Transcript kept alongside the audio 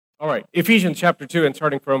All right, Ephesians chapter 2 and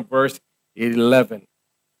starting from verse 11.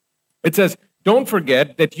 It says, don't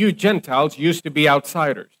forget that you Gentiles used to be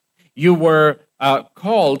outsiders. You were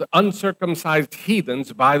called uncircumcised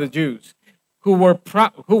heathens by the Jews, who were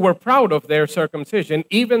proud of their circumcision,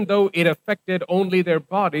 even though it affected only their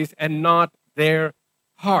bodies and not their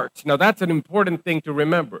hearts. Now, that's an important thing to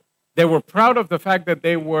remember. They were proud of the fact that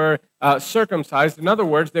they were circumcised. In other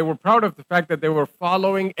words, they were proud of the fact that they were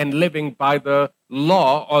following and living by the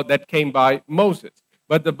law that came by Moses.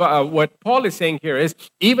 But what Paul is saying here is,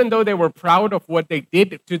 even though they were proud of what they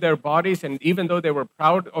did to their bodies, and even though they were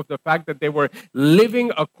proud of the fact that they were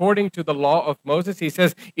living according to the law of Moses, he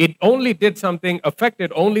says it only did something,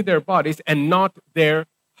 affected only their bodies and not their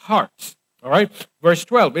hearts. All right? Verse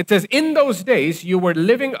 12, it says, in those days you were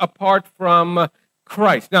living apart from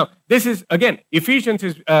Christ. Now, this is, again, Ephesians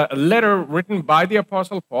is a letter written by the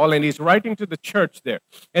Apostle Paul, and he's writing to the church there.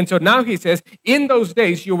 And so now he says, in those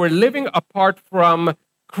days, you were living apart from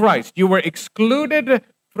Christ. You were excluded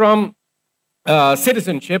from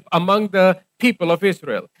citizenship among the people of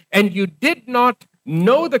Israel. And you did not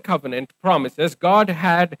know the covenant promises God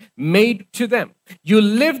had made to them. You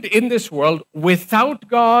lived in this world without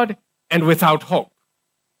God and without hope.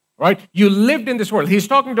 Right? You lived in this world. He's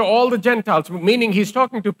talking to all the Gentiles, meaning he's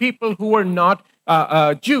talking to people who are not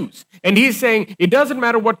Jews. And he's saying, it doesn't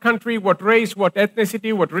matter what country, what race, what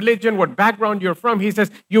ethnicity, what religion, what background you're from. He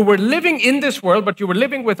says, you were living in this world, but you were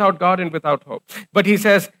living without God and without hope. But he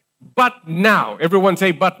says, but now. Everyone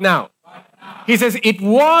say, but now. He says, it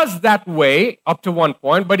was that way up to one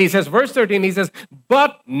point, but he says, verse 13, he says,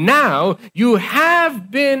 but now you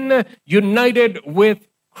have been united with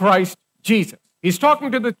Christ Jesus. He's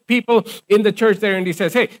talking to the people in the church there, and he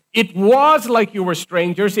says, hey, it was like you were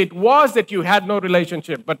strangers. It was that you had no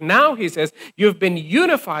relationship. But now, he says, you've been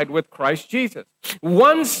unified with Christ Jesus.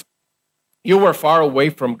 Once you were far away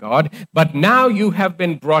from God, but now you have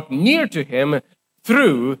been brought near to him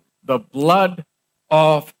through the blood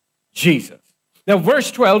of Jesus. Now, verse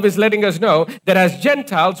 12 is letting us know that as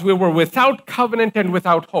Gentiles, we were without covenant and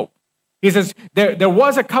without hope. He says there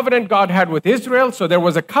was a covenant God had with Israel, so there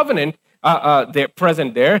was a covenant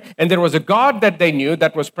present there, and there was a God that they knew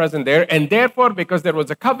that was present there, and therefore, because there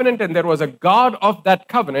was a covenant and there was a God of that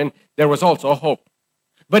covenant, there was also hope.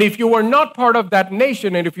 But if you were not part of that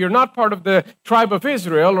nation, and if you're not part of the tribe of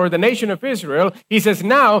Israel or the nation of Israel, he says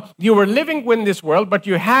now you were living in this world, but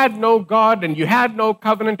you had no God, and you had no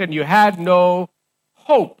covenant, and you had no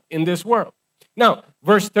hope in this world. Now,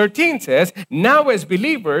 verse 13 says, now as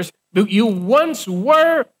believers, you once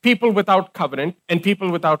were people without covenant and people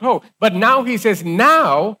without hope. But now he says,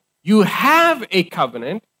 now you have a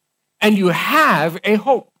covenant and you have a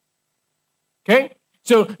hope. Okay?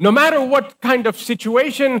 So no matter what kind of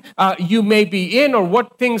situation you may be in or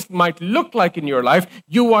what things might look like in your life,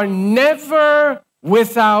 you are never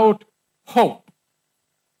without hope.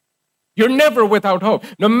 You're never without hope.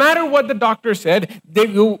 No matter what the doctor said,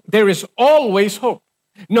 there is always hope.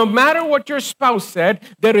 No matter what your spouse said,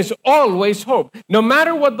 there is always hope. No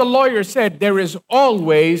matter what the lawyer said, there is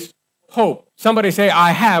always hope. Somebody say,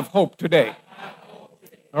 I have hope today.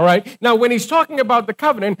 All right. Now, when he's talking about the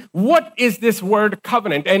covenant, what is this word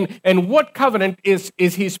covenant? And what covenant is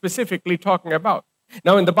he specifically talking about?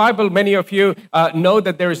 Now, in the Bible, many of you know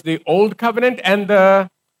that there is the Old Covenant and the,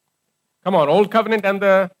 Old Covenant and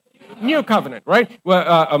the New Covenant, right?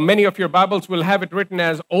 Well, many of your Bibles will have it written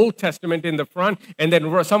as Old Testament in the front, and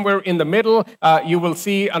then somewhere in the middle, you will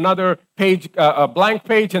see another page, a blank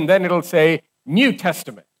page, and then it'll say New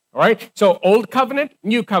Testament, all right? So Old Covenant,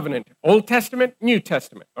 New Covenant, Old Testament, New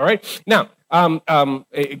Testament, all right? Now,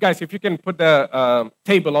 guys, if you can put the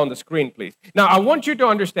table on the screen, please. Now, I want you to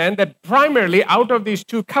understand that primarily out of these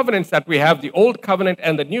two covenants that we have, the Old Covenant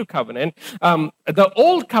and the New Covenant, the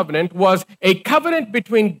Old Covenant was a covenant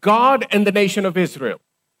between God and the nation of Israel.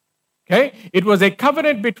 Okay? It was a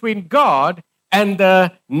covenant between God and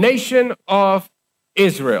the nation of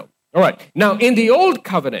Israel. All right. Now, in the Old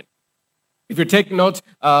Covenant, if you're taking notes,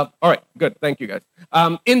 all right, good, thank you guys.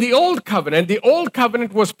 In the Old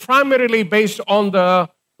Covenant was primarily based on the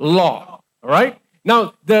law, all right?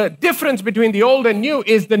 Now, the difference between the Old and New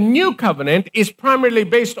is the New Covenant is primarily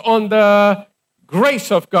based on the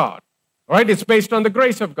grace of God, all right? It's based on the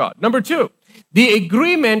grace of God. Number two, the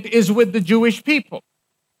agreement is with the Jewish people.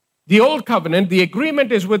 The Old Covenant, the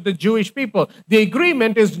agreement is with the Jewish people. The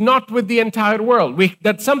agreement is not with the entire world.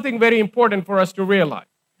 That's something very important for us to realize.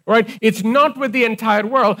 Right? It's not with the entire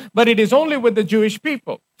world, but it is only with the Jewish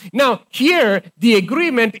people. Now, here, the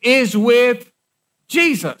agreement is with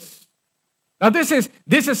Jesus. Now, this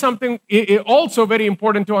is something also very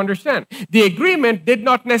important to understand. The agreement did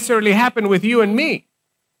not necessarily happen with you and me.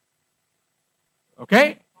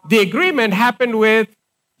 Okay? The agreement happened with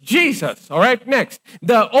Jesus. All right, next.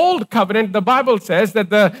 The old covenant, the Bible says that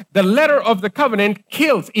the letter of the covenant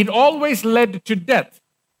kills. It always led to death.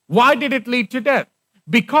 Why did it lead to death?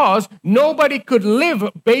 Because nobody could live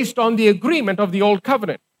based on the agreement of the old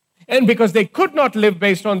covenant. And because they could not live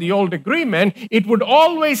based on the old agreement, it would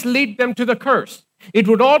always lead them to the curse. It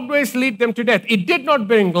would always lead them to death. It did not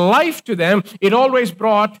bring life to them. It always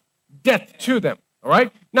brought death to them. All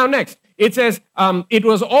right? Now, next. It says it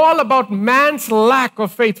was all about man's lack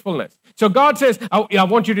of faithfulness. So God says, I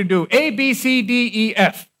want you to do A, B, C, D, E,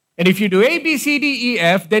 F. And if you do A, B, C, D, E,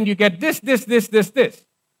 F, then you get this.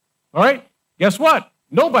 All right? Guess what?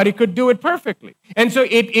 Nobody could do it perfectly. And so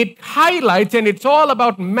it highlights, and it's all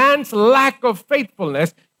about man's lack of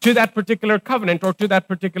faithfulness to that particular covenant or to that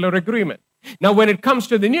particular agreement. Now, when it comes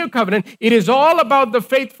to the new covenant, it is all about the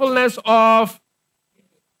faithfulness of,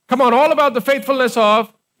 all about the faithfulness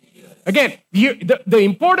of, again, the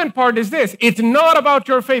important part is this. It's not about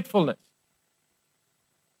your faithfulness.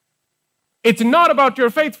 It's not about your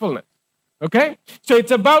faithfulness. Okay? So it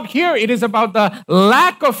is about the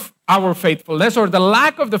lack of our faithfulness or the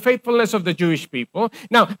lack of the faithfulness of the Jewish people.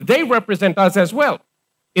 Now, they represent us as well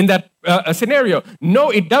in that scenario. No,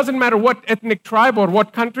 it doesn't matter what ethnic tribe or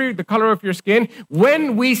what country, the color of your skin.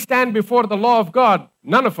 When we stand before the law of God,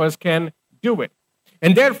 none of us can do it.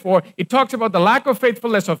 And therefore, it talks about the lack of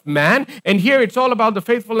faithfulness of man, and here it's all about the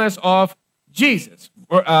faithfulness of Jesus.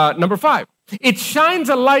 Number 5, it shines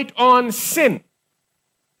a light on sin.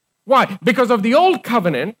 Why? Because of the old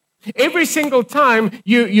covenant, every single time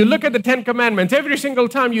you look at the 10 commandments, every single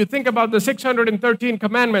time you think about the 613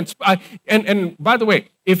 commandments, and by the way,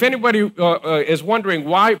 if anybody is wondering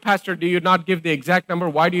why, Pastor, do you not give the exact number?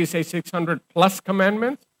 Why do you say 600 plus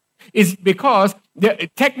commandments? Is because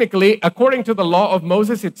technically, according to the law of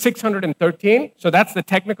Moses, it's 613. So that's the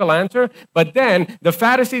technical answer. But then the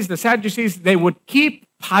Pharisees, the Sadducees, they would keep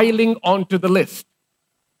piling onto the list.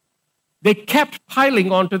 They kept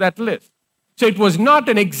piling onto that list. So it was not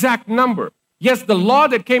an exact number. Yes, the law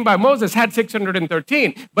that came by Moses had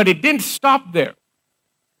 613, but it didn't stop there.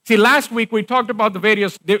 See, last week we talked about the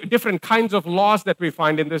various different kinds of laws that we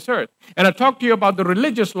find in this earth. And I talked to you about the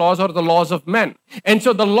religious laws or the laws of men. And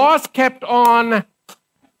so the laws kept on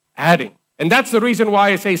adding. And that's the reason why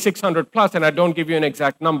I say 600 plus, and I don't give you an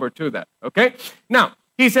exact number to that. Okay? Now,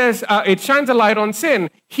 he says it shines a light on sin.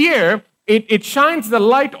 Here, it shines the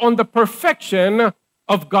light on the perfection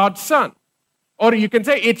of God's Son. Or you can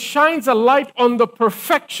say it shines a light on the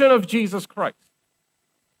perfection of Jesus Christ.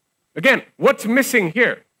 Again, what's missing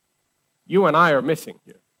here? You and I are missing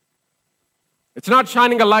here. It's not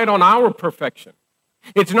shining a light on our perfection.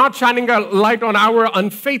 It's not shining a light on our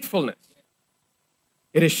unfaithfulness.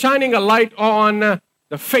 It is shining a light on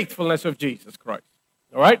the faithfulness of Jesus Christ.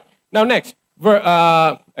 All right? Now next,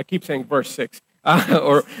 I keep saying verse 6.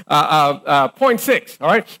 Point 6, all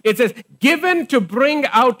right? It says, given to bring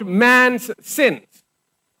out man's sins.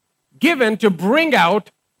 Given to bring out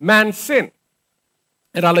man's sin.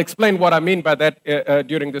 And I'll explain what I mean by that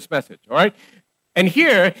during this message, all right? And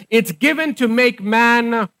here, it's given to make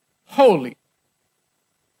man holy.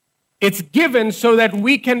 It's given so that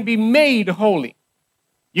we can be made holy.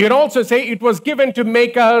 You can also say it was given to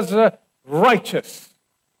make us righteous.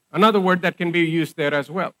 Another word that can be used there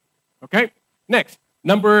as well, okay? Next,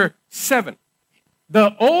 number 7.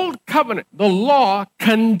 The old covenant, the law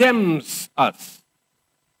condemns us.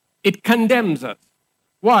 It condemns us.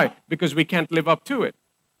 Why? Because we can't live up to it.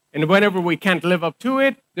 And whenever we can't live up to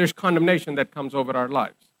it, there's condemnation that comes over our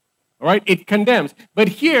lives. All right? It condemns. But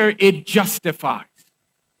here, it justifies.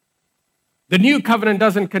 The new covenant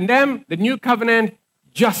doesn't condemn. The new covenant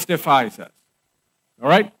justifies us. All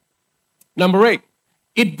right? Number 8,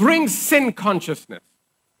 it brings sin consciousness.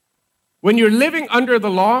 When you're living under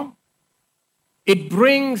the law, it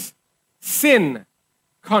brings sin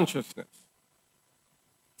consciousness.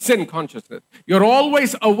 Sin consciousness. You're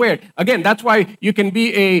always aware. Again, that's why you can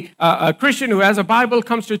be a Christian who has a Bible,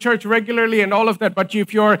 comes to church regularly and all of that. But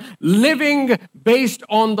if you're living based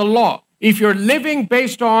on the law, if you're living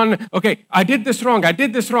based on, okay, I did this wrong, I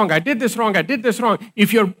did this wrong, I did this wrong, I did this wrong.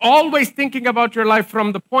 If you're always thinking about your life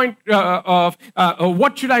from the point of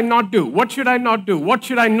what should I not do? What should I not do? What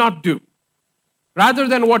should I not do? Rather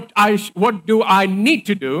than what do I need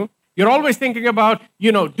to do, you're always thinking about,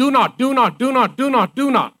 do not.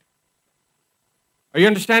 Are you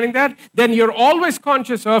understanding that? Then you're always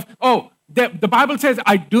conscious of, the Bible says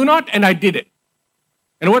I do not and I did it.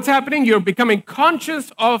 And what's happening? You're becoming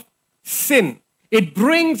conscious of sin. It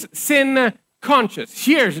brings sin conscious.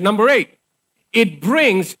 Here's number 8. It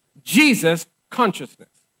brings Jesus consciousness.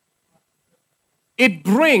 It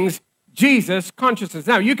brings Jesus consciousness.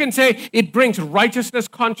 Now, you can say it brings righteousness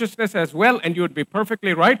consciousness as well, and you would be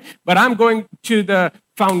perfectly right, but I'm going to the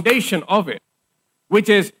foundation of it, which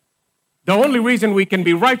is the only reason we can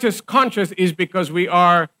be righteous conscious is because we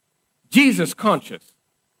are Jesus conscious.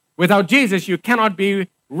 Without Jesus, you cannot be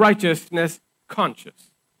righteousness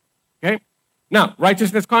conscious. Okay? Now,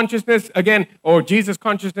 righteousness consciousness, again, or Jesus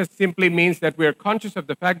consciousness simply means that we are conscious of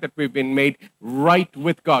the fact that we've been made right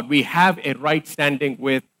with God. We have a right standing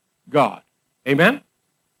with God. Amen?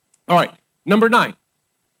 All right. Number 9.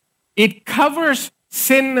 It covers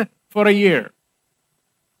sin for a year.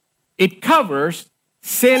 It covers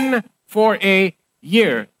sin for a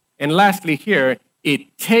year. And lastly here,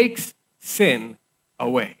 it takes sin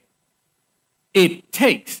away. It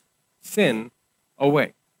takes sin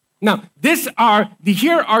away. Now,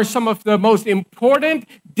 here are some of the most important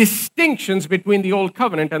distinctions between the Old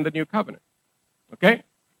Covenant and the New Covenant. Okay?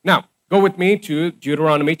 Now, go with me to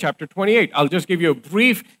Deuteronomy chapter 28. I'll just give you a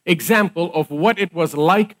brief example of what it was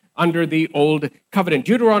like under the Old Covenant.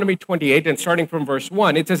 Deuteronomy 28, and starting from verse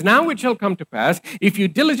 1, it says, "Now it shall come to pass, if you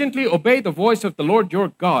diligently obey the voice of the Lord your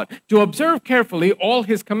God, to observe carefully all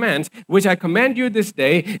his commands, which I command you this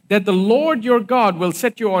day, that the Lord your God will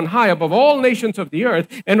set you on high above all nations of the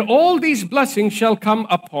earth, and all these blessings shall come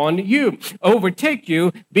upon you, overtake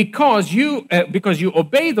you, because you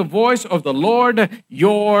obey the voice of the Lord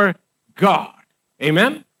your God."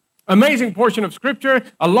 Amen? Amazing portion of Scripture.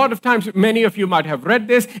 A lot of times, many of you might have read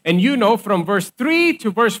this, and you know from verse 3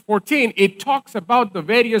 to verse 14, it talks about the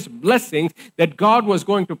various blessings that God was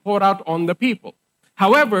going to pour out on the people.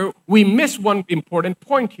 However, we miss one important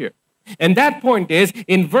point here. And that point is,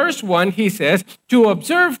 in verse 1, he says, to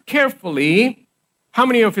observe carefully how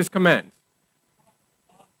many of his commands?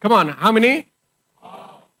 Come on, how many?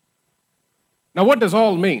 Now, what does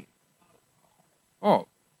all mean? All.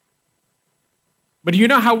 But do you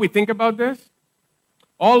know how we think about this?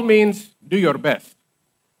 All means do your best.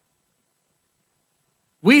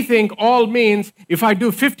 We think all means if I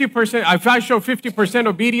do 50%, if I show 50%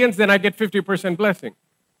 obedience, then I get 50% blessing.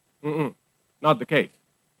 Not the case.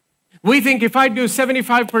 We think if I do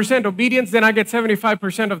 75% obedience, then I get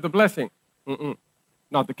 75% of the blessing.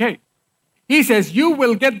 Not the case. He says you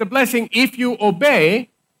will get the blessing if you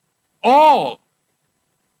obey all.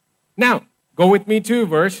 Now, go with me to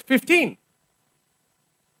verse 15.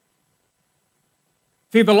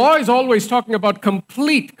 See, the law is always talking about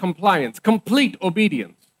complete compliance, complete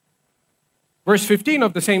obedience. Verse 15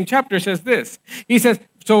 of the same chapter says this. He says,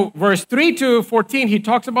 so verse 3 to 14, he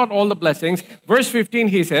talks about all the blessings. Verse 15,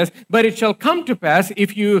 he says, "But it shall come to pass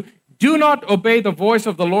if you do not obey the voice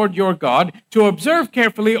of the Lord your God, to observe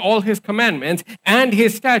carefully all his commandments and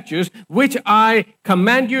his statutes, which I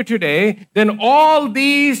command you today, then all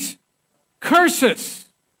these curses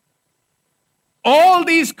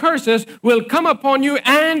will come upon you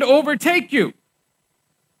and overtake you."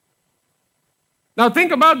 Now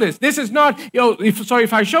think about this. This is not,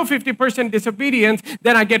 if I show 50% disobedience,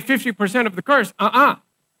 then I get 50% of the curse.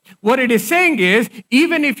 What it is saying is,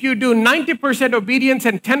 even if you do 90% obedience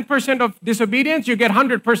and 10% of disobedience, you get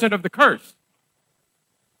 100% of the curse.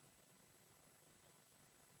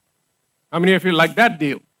 How many of you like that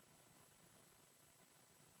deal?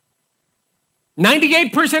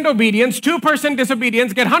 98% obedience, 2%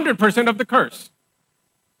 disobedience, get 100% of the curse.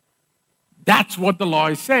 That's what the law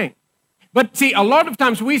is saying. But see, a lot of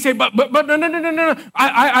times we say, but no.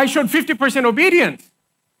 I showed 50% obedience.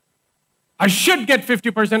 I should get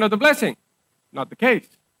 50% of the blessing. Not the case.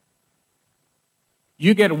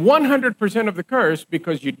 You get 100% of the curse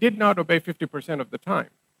because you did not obey 50% of the time.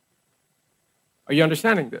 Are you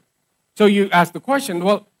understanding this? So you ask the question,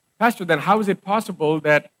 well, Pastor, then how is it possible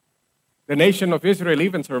that the nation of Israel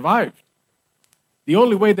even survived? The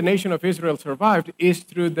only way the nation of Israel survived is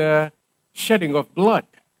through the shedding of blood.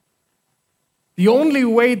 The only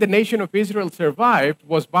way the nation of Israel survived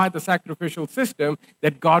was by the sacrificial system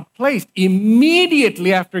that God placed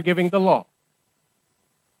immediately after giving the law.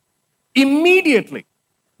 Immediately.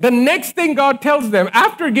 The next thing God tells them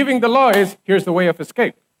after giving the law is, here's the way of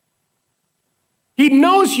escape. He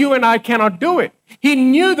knows you and I cannot do it. He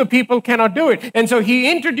knew the people cannot do it. And so he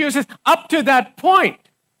introduces, up to that point,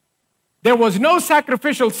 there was no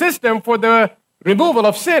sacrificial system for the removal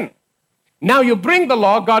of sin. Now you bring the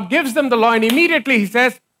law, God gives them the law, and immediately he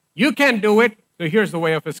says, you can't do it, so here's the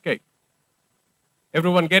way of escape.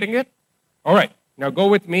 Everyone getting it? All right, now go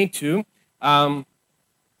with me to,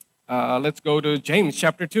 let's go to James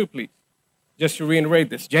chapter 2, please. Just to reiterate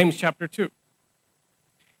this, James chapter 2.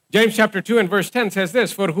 James chapter 2 and verse 10 says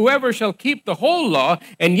this, "For whoever shall keep the whole law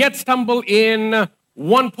and yet stumble in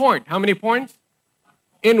one point." How many points?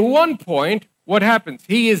 In one point, what happens?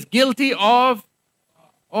 He is guilty of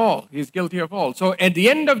all. He is guilty of all. So at the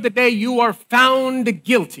end of the day, you are found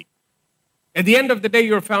guilty. At the end of the day,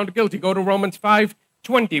 you're found guilty. Go to Romans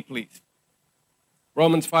 5:20, please.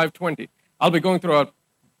 Romans 5:20. I'll be going through a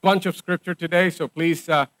bunch of scripture today, so please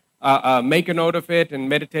make a note of it and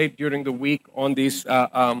meditate during the week on these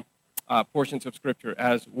portions of scripture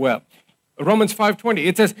as well. Romans 5:20,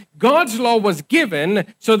 it says, God's law was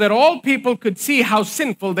given so that all people could see how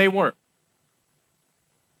sinful they were.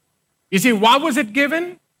 You see, why was it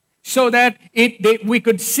given? So that we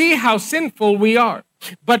could see how sinful we are.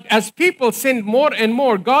 But as people sinned more and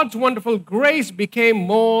more, God's wonderful grace became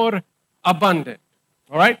more abundant.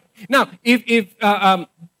 All right? Now,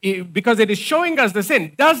 because it is showing us the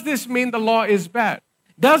sin, does this mean the law is bad?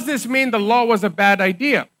 Does this mean the law was a bad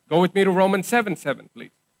idea? Go with me to Romans 7:7,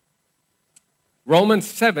 please.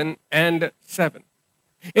 Romans 7:7.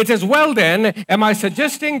 It says, well then, am I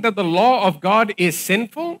suggesting that the law of God is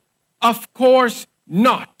sinful? Of course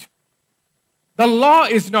not. The law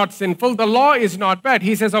is not sinful. The law is not bad.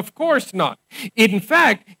 He says, of course not. In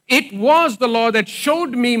fact, it was the law that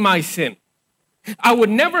showed me my sin. I would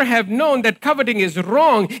never have known that coveting is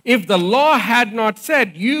wrong if the law had not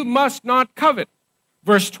said, you must not covet.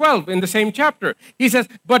 Verse 12 in the same chapter, he says,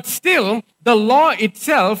 but still, the law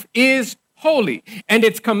itself is holy, and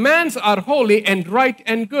its commands are holy and right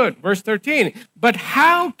and good. Verse 13, but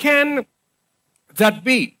how can that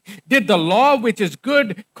be? Did the law which is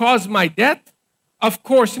good cause my death? Of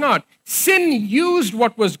course not. Sin used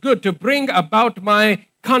what was good to bring about my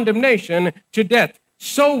condemnation to death.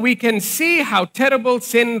 So we can see how terrible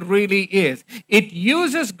sin really is. It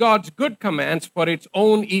uses God's good commands for its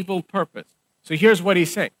own evil purpose. So here's what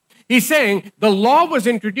he's saying. He's saying the law was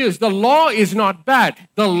introduced. The law is not bad.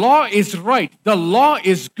 The law is right. The law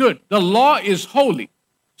is good. The law is holy.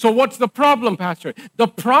 So what's the problem, Pastor? The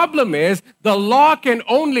problem is the law can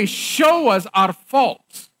only show us our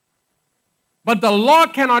faults. But the law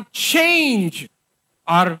cannot change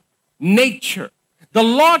our nature. The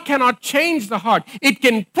law cannot change the heart. It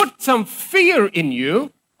can put some fear in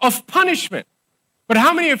you of punishment. But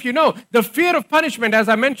how many of you know the fear of punishment, as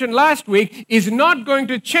I mentioned last week, is not going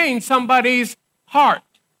to change somebody's heart?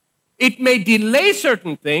 It may delay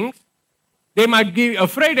certain things. They might be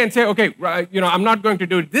afraid and say, okay, I'm not going to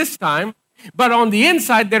do it this time. But on the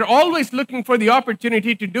inside, they're always looking for the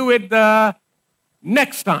opportunity to do it the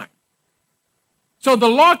next time. So the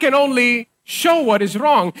law can only show what is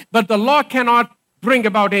wrong, but the law cannot bring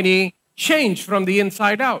about any change from the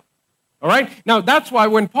inside out. All right? Now, that's why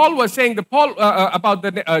when Paul was saying about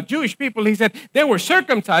the Jewish people, he said they were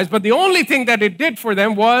circumcised, but the only thing that it did for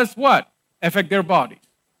them was what? Affect their bodies.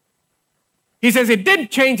 He says it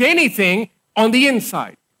didn't change anything on the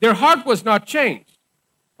inside. Their heart was not changed.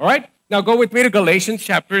 All right? Now, go with me to Galatians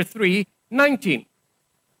chapter 3:19.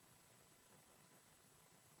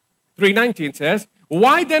 3:19 says,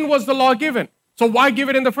 why then was the law given? So why give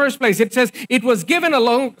it in the first place? It says it was given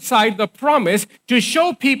alongside the promise to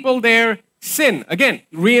show people their sin. Again,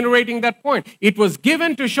 reiterating that point. It was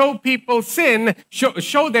given to show people sin,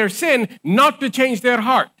 show their sin, not to change their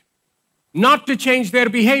heart, not to change their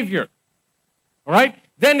behavior. All right?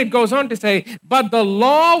 Then it goes on to say, but the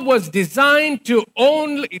law was designed to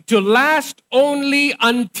last only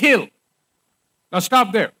until. Now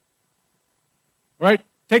stop there. All right?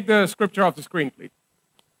 Take the scripture off the screen, please.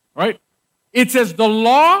 All right? It says the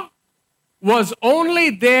law was only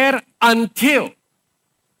there until.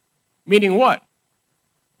 Meaning what?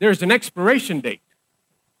 There's an expiration date.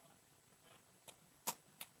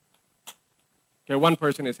 Okay, one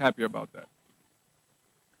person is happy about that.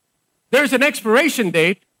 There's an expiration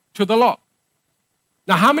date to the law.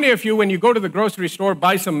 Now, how many of you, when you go to the grocery store,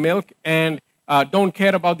 buy some milk and don't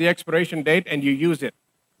care about the expiration date and you use it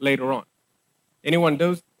later on? Anyone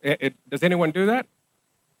does? Does anyone do that?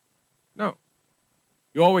 No.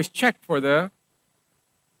 You always check for the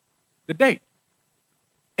date.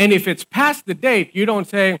 And if it's past the date, you don't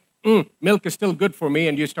say, milk is still good for me,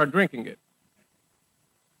 and you start drinking it.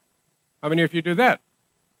 How many of you do that?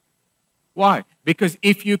 Why? Because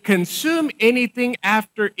if you consume anything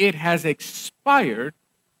after it has expired,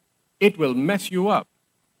 it will mess you up.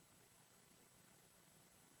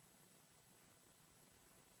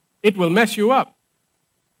 It will mess you up.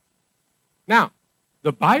 Now,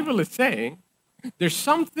 the Bible is saying there's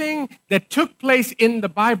something that took place in the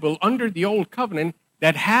Bible under the Old Covenant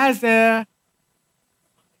that has an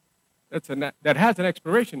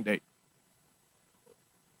expiration date.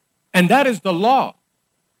 And that is the law.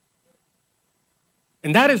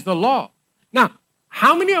 And that is the law. Now,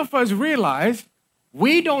 how many of us realize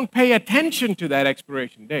we don't pay attention to that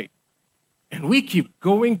expiration date? And we keep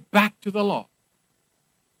going back to the law.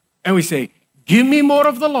 And we say, give me more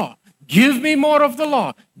of the law. Give me more of the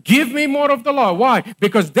law. Give me more of the law. Why?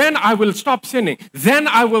 Because then I will stop sinning. Then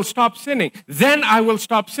I will stop sinning. Then I will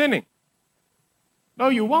stop sinning. No,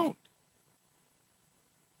 you won't.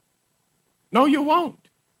 No, you won't.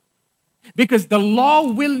 Because the law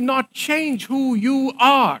will not change who you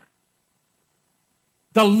are.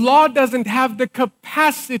 The law doesn't have the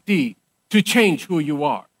capacity to change who you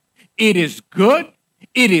are. It is good,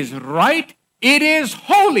 it is right, it is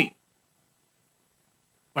holy,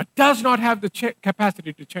 but does not have the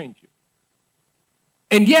capacity to change you.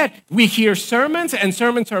 And yet, we hear sermons, and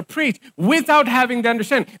sermons are preached without having the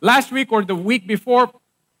understanding. Last week or the week before,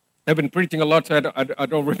 I've been preaching a lot, so I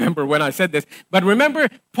don't remember when I said this. But remember,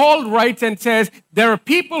 Paul writes and says, there are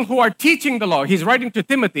people who are teaching the law. He's writing to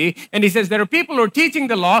Timothy, and he says, there are people who are teaching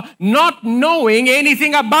the law, not knowing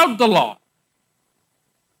anything about the law.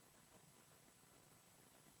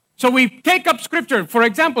 So we take up scripture, for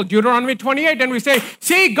example, Deuteronomy 28, and we say,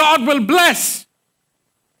 see, God will bless.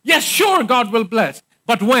 Yes, sure, God will bless.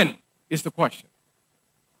 But when is the question?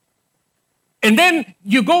 And then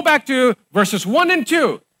you go back to verses 1 and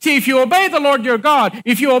 2. See, if you obey the Lord your God,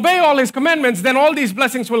 if you obey all his commandments, then all these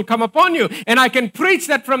blessings will come upon you. And I can preach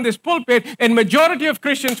that from this pulpit, and majority of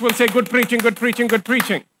Christians will say, good preaching, good preaching, good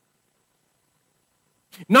preaching.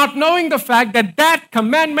 Not knowing the fact that that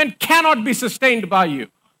commandment cannot be sustained by you.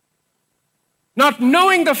 Not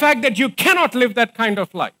knowing the fact that you cannot live that kind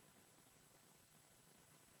of life.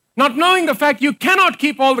 Not knowing the fact you cannot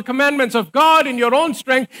keep all the commandments of God in your own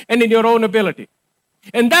strength and in your own ability.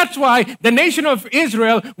 And that's why the nation of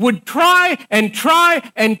Israel would try and try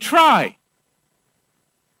and try.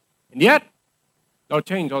 And yet, no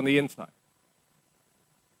change on the inside.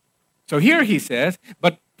 So here he says,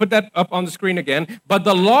 but put that up on the screen again, but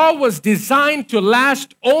the law was designed to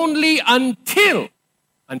last only until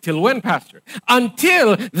when, Pastor?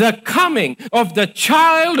 Until the coming of the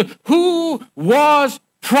child who was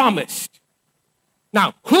promised.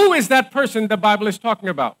 Now, who is that person the Bible is talking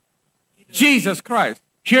about? Jesus Christ.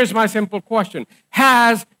 Here's my simple question.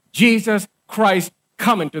 Has Jesus Christ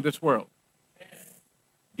come into this world?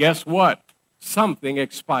 Guess what? Something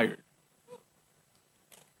expired.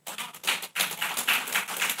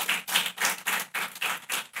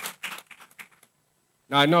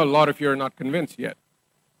 Now, I know a lot of you are not convinced yet.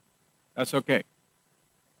 That's okay.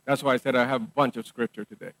 That's why I said I have a bunch of scripture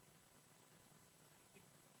today.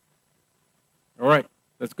 All right,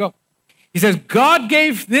 let's go. He says, God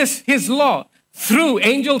gave this, his law, through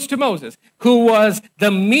angels to Moses, who was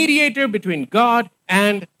the mediator between God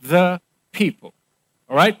and the people.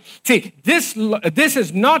 All right? See, this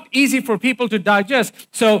is not easy for people to digest.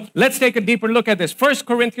 So let's take a deeper look at this. 1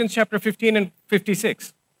 Corinthians chapter 15 and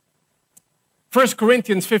 56. 1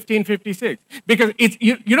 Corinthians 15, 56. Because it's,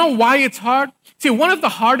 you know why it's hard? See, one of the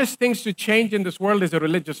hardest things to change in this world is a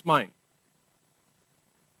religious mind.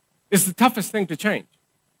 It's the toughest thing to change.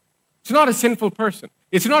 It's not a sinful person.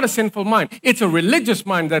 It's not a sinful mind. It's a religious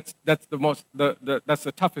mind that's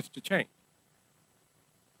the toughest to change.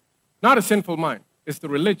 Not a sinful mind. It's the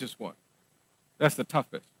religious one. That's the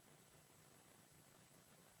toughest.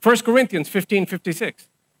 1 Corinthians 15, 56.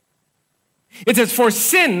 It says, for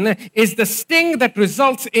sin is the sting that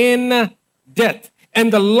results in death,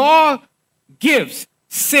 and the law gives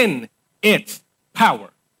sin its power.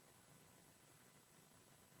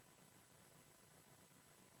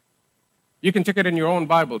 You can check it in your own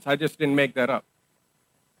Bibles. I just didn't make that up.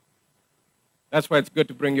 That's why it's good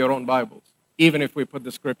to bring your own Bibles, even if we put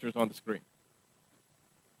the scriptures on the screen.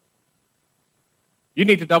 You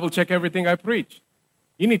need to double check everything I preach.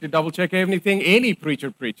 You need to double check everything any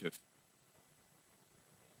preacher preaches.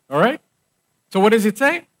 All right? So what does it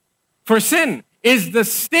say? For sin is the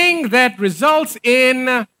sting that results in,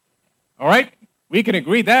 all right, we can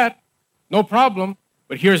agree that, no problem,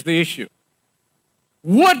 but here's the issue.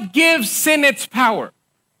 What gives sin its power?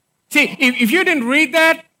 See, if you didn't read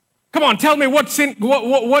that, come on, tell me what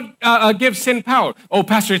gives sin power? Oh,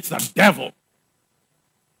 Pastor, it's the devil.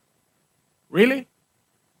 Really?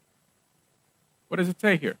 What does it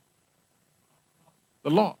say here? The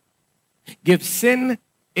law gives sin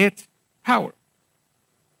its power.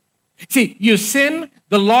 See, you sin,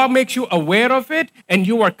 the law makes you aware of it, and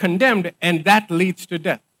you are condemned, and that leads to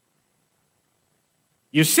death.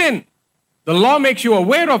 You sin, the law makes you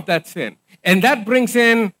aware of that sin, and that brings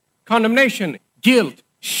in condemnation, guilt,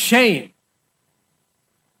 shame,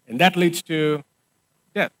 and that leads to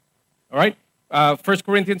death. All right? 1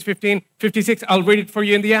 Corinthians 15, 56, I'll read it for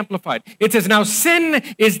you in the Amplified. It says, now sin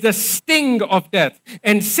is the sting of death,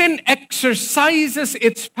 and sin exercises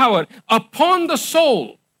its power upon the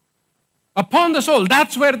soul. Upon the soul.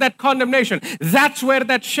 That's where that condemnation, that's where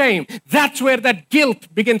that shame, that's where that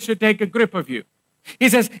guilt begins to take a grip of you. He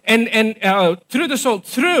says, and through the soul,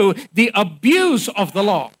 through the abuse of the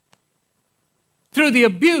law. Through the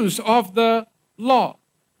abuse of the law.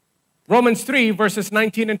 Romans 3, verses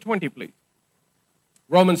 19 and 20, please.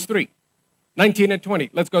 Romans 3, 19 and 20.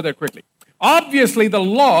 Let's go there quickly. Obviously, the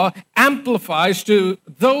law amplifies to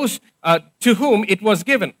those to whom it was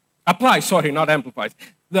given.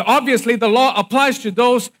 Obviously, the law applies to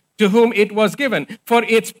those to whom it was given. For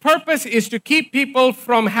its purpose is to keep people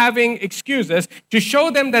from having excuses, to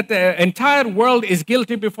show them that the entire world is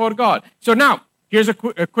guilty before God. So now, here's a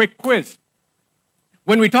quick quiz.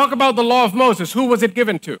 When we talk about the law of Moses, who was it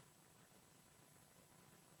given to?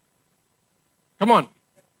 Come on.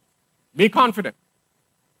 Be confident.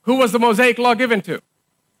 Who was the Mosaic law given to?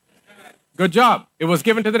 Good job. It was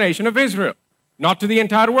given to the nation of Israel, not to the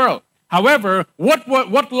entire world. However,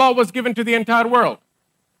 what law was given to the entire world?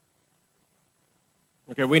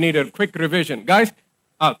 Okay, we need a quick revision. Guys,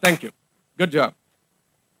 thank you. Good job.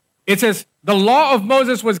 It says, the law of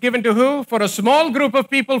Moses was given to who? For a small group of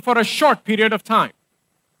people for a short period of time.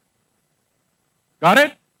 Got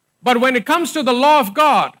it? But when it comes to the law of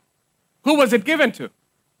God, who was it given to?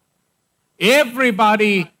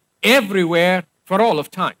 Everybody, everywhere, for all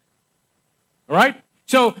of time. All right?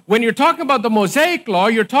 So when you're talking about the Mosaic law,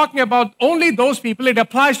 you're talking about only those people. It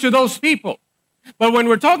applies to those people. But when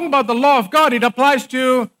we're talking about the law of God, it applies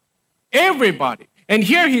to everybody. And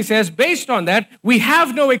here he says, based on that, we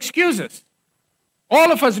have no excuses.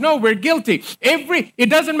 All of us know we're guilty. It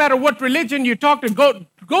doesn't matter what religion you talk to,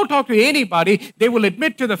 go talk to anybody, they will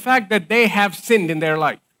admit to the fact that they have sinned in their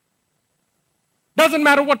life. Doesn't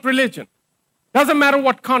matter what religion. Doesn't matter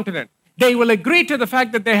what continent. They will agree to the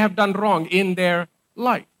fact that they have done wrong in their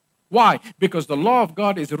life. Why? Because the law of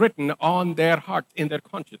God is written on their hearts, in their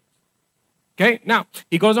conscience. Okay, now,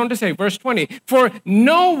 he goes on to say, verse 20, for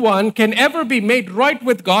no one can ever be made right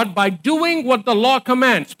with God by doing what the law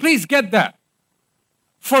commands. Please get that.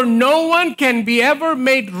 For no one can be ever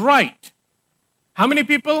made right. How many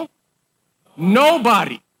people?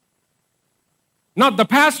 Nobody. Not the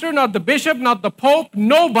pastor, not the bishop, not the pope,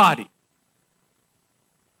 nobody.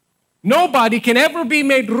 Nobody can ever be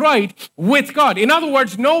made right with God. In other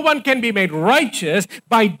words, no one can be made righteous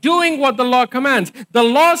by doing what the law commands. The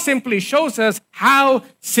law simply shows us how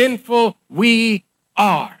sinful we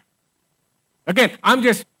are. Again, I'm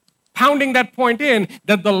just pounding that point in,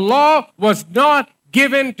 that the law was not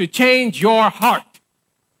given to change your heart.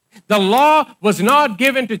 The law was not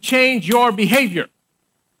given to change your behavior.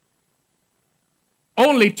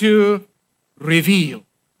 Only to reveal,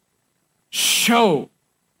 show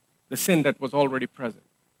the sin that was already present.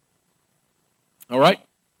 All right?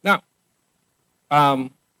 Now,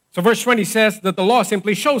 so verse 20 says that the law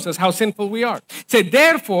simply shows us how sinful we are. Say,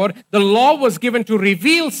 therefore, the law was given to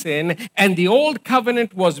reveal sin, and the old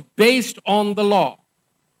covenant was based on the law.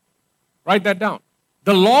 Write that down.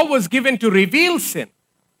 The law was given to reveal sin,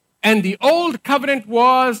 and the old covenant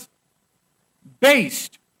was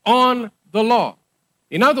based on the law.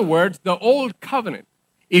 In other words, the old covenant,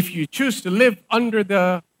 if you choose to live under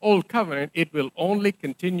the old covenant, it will only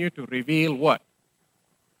continue to reveal what?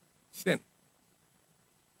 Sin.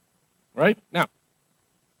 Right? Now,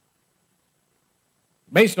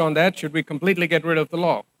 based on that, should we completely get rid of the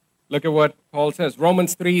law? Look at what Paul says,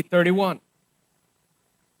 Romans 3:31.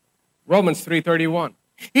 Romans 3:31.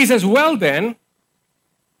 He says, well then,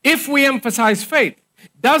 if we emphasize faith,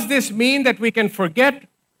 does this mean that we can forget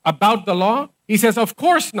about the law? He says, of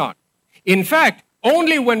course not. In fact,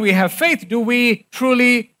 only when we have faith do we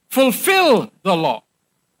truly fulfill the law.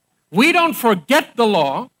 We don't forget the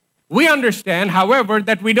law. We understand, however,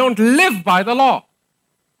 that we don't live by the law.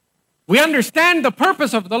 We understand the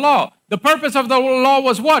purpose of the law. The purpose of the law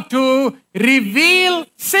was what? To reveal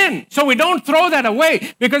sin. So we don't throw that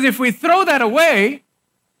away, because if we throw that away,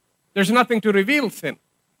 there's nothing to reveal sin.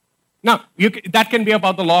 Now, that can be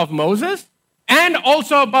about the law of Moses and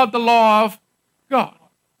also about the law of God.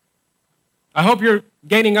 I hope you're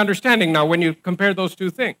gaining understanding now when you compare those two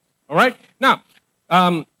things. All right? Now,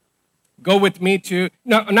 go with me to...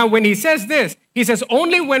 Now, when he says this, he says,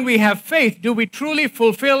 only when we have faith do we truly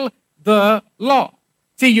fulfill the law.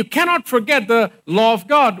 See, you cannot forget the law of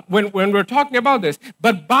God when we're talking about this.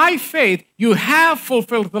 But by faith, you have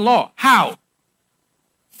fulfilled the law. How?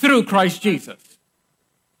 Through Christ Jesus.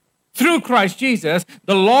 Through Christ Jesus,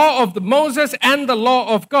 the law of Moses and the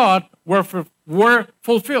law of God were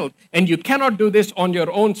fulfilled. And you cannot do this on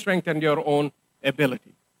your own strength and your own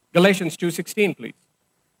ability. Galatians 2:16, please.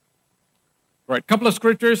 Right, couple of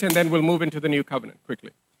scriptures, and then we'll move into the new covenant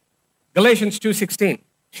quickly. Galatians 2:16.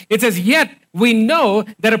 It says, yet we know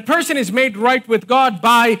that a person is made right with God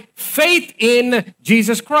by faith in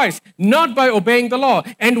Jesus Christ, not by obeying the law.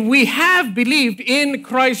 And we have believed in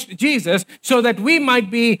Christ Jesus so that we might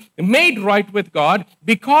be made right with God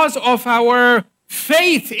because of our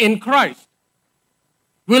faith in Christ.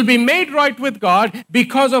 We'll be made right with God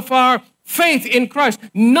because of our faith in Christ,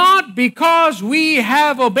 not because we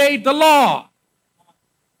have obeyed the law.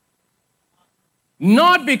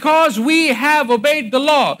 Not because we have obeyed the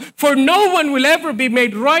law. For no one will ever be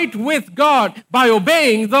made right with God by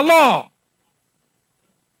obeying the law.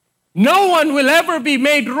 No one will ever be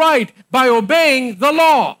made right by obeying the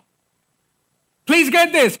law. Please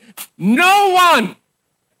get this. No one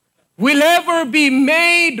will ever be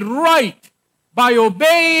made right by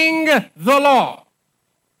obeying the law.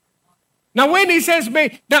 Now when he says,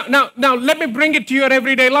 now let me bring it to your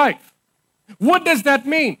everyday life. What does that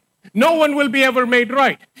mean? No one will be ever made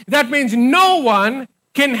right. That means no one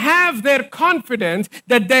can have their confidence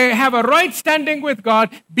that they have a right standing with God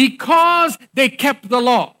because they kept the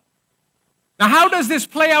law. Now, how does this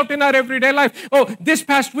play out in our everyday life? Oh, this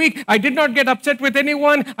past week, I did not get upset with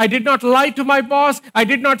anyone. I did not lie to my boss. I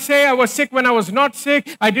did not say I was sick when I was not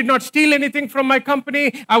sick. I did not steal anything from my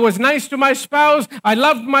company. I was nice to my spouse. I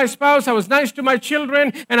loved my spouse. I was nice to my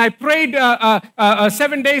children. And I prayed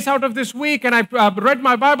 7 days out of this week. And I read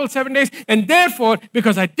my Bible 7 days. And therefore,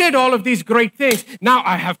 because I did all of these great things, now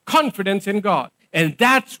I have confidence in God. And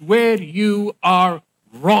that's where you are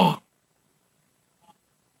wrong.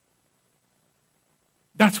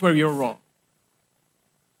 That's where you're wrong.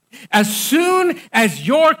 As soon as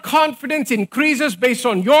your confidence increases based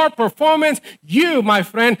on your performance, you, my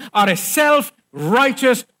friend, are a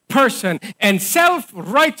self-righteous person. And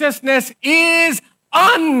self-righteousness is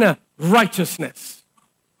unrighteousness.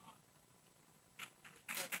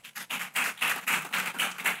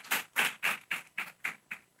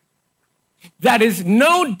 That is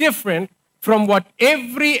no different from what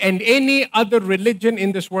every and any other religion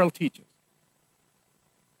in this world teaches.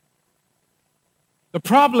 The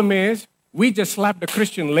problem is, we just slapped a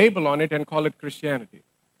Christian label on it and call it Christianity.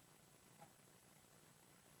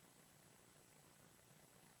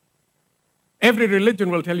 Every religion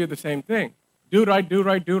will tell you the same thing. Do right, do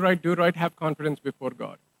right, do right, do right, have confidence before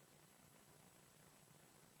God.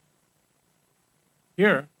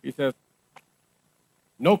 Here, he says,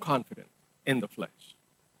 no confidence in the flesh.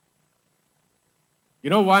 You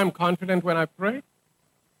know why I'm confident when I pray?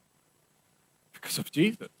 Because of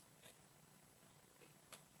Jesus.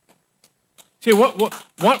 See,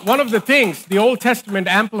 one of the things the Old Testament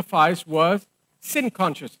amplifies was sin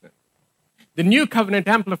consciousness. The New Covenant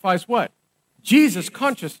amplifies what? Jesus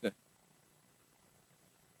consciousness.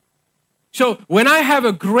 So when I have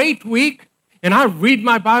a great week and I read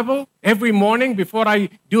my Bible every morning before I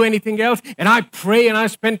do anything else, and I pray and I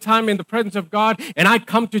spend time in the presence of God, and I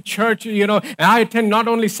come to church, and I attend not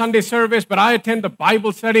only Sunday service, but I attend the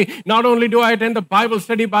Bible study. Not only do I attend the Bible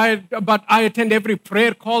study, but I attend every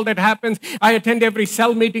prayer call that happens. I attend every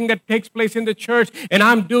cell meeting that takes place in the church, and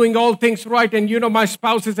I'm doing all things right. And my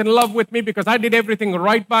spouse is in love with me because I did everything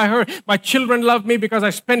right by her. My children love me because I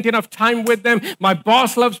spent enough time with them. My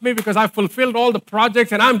boss loves me because I fulfilled all the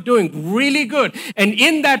projects, and I'm doing really good. And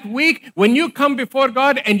in that week, when you come before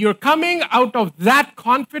God and you're coming out of that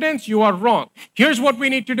confidence, you are wrong. Here's what we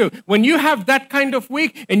need to do. When you have that kind of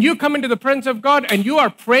week and you come into the presence of God and you are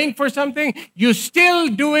praying for something, you still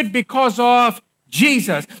do it because of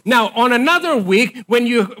Jesus. Now, on another week, when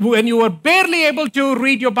you were barely able to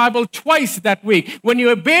read your Bible twice that week, when you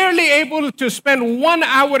were barely able to spend 1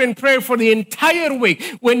 hour in prayer for the entire week,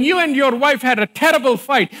 when you and your wife had a terrible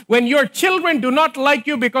fight, when your children do not like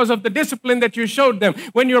you because of the discipline that you showed them,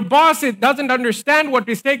 when your boss doesn't understand what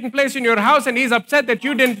is taking place in your house and he's upset that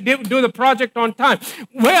you didn't do the project on time,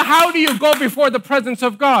 how do you go before the presence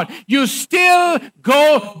of God? You still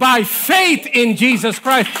go by faith in Jesus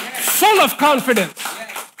Christ, full of confidence.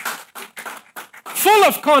 Full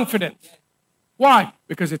of confidence. Why?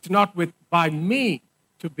 Because it's not by me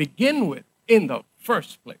to begin with in the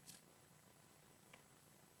first place.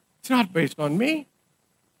 It's not based on me.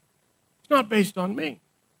 It's not based on me.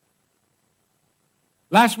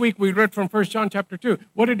 Last week we read from 1 John chapter 2.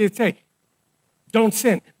 What did it say? Don't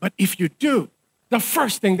sin. But if you do, the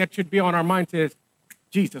first thing that should be on our minds is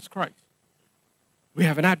Jesus Christ. We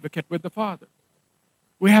have an advocate with the Father.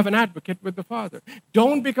 We have an advocate with the Father.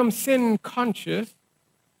 Don't become sin conscious.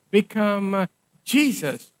 Become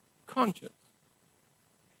Jesus conscious.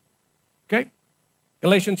 Okay?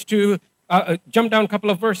 Galatians 2, jump down a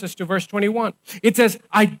couple of verses to verse 21. It says,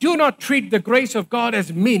 I do not treat the grace of God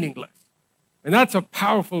as meaningless. And that's a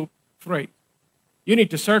powerful phrase. You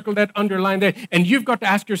need to circle that, underline that, and you've got to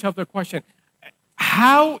ask yourself the question,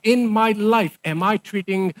 how in my life am I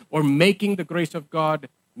treating or making the grace of God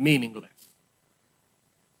meaningless?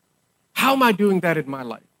 How am I doing that in my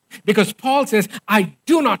life? Because Paul says, I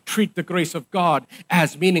do not treat the grace of God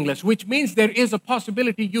as meaningless, which means there is a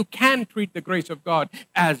possibility you can treat the grace of God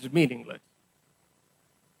as meaningless.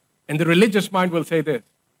 And the religious mind will say this,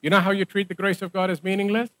 you know how you treat the grace of God as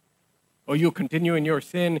meaningless? Or you continue in your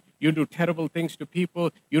sin, you do terrible things to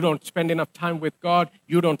people, you don't spend enough time with God,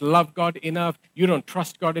 you don't love God enough, you don't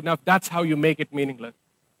trust God enough. That's how you make it meaningless.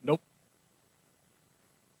 Nope.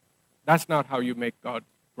 That's not how you make God's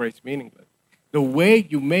grace meaningless. The way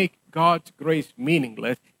you make God's grace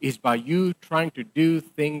meaningless is by you trying to do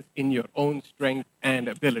things in your own strength and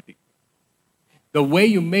ability. The way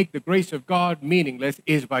you make the grace of God meaningless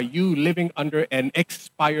is by you living under an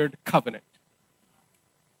expired covenant.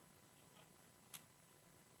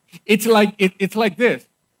 It's like this.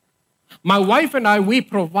 My wife and I, we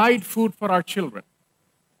provide food for our children.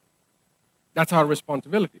 That's our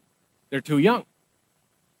responsibility. They're too young.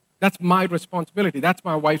 That's my responsibility. That's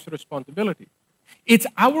my wife's responsibility. It's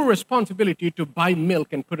our responsibility to buy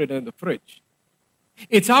milk and put it in the fridge.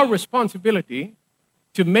 It's our responsibility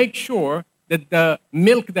to make sure that the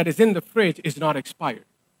milk that is in the fridge is not expired.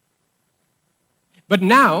 But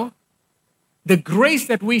now, the grace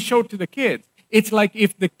that we show to the kids, it's like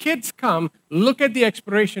if the kids come, look at the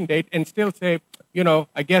expiration date and still say, you know,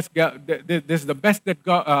 I guess this is the best that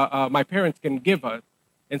my parents can give us.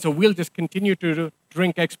 And so we'll just continue to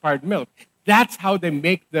drink expired milk. That's how they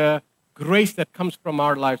make the grace that comes from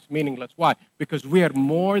our lives meaningless. Why? Because we are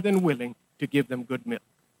more than willing to give them good milk.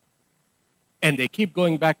 And they keep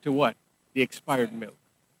going back to what? The expired milk.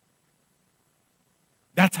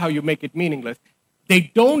 That's how you make it meaningless.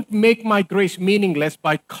 They don't make my grace meaningless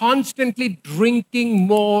by constantly drinking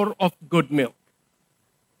more of good milk.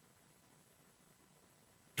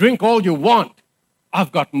 Drink all you want.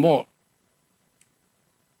 I've got more.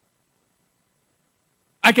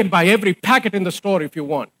 I can buy every packet in the store if you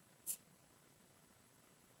want.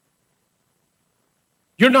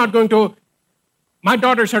 My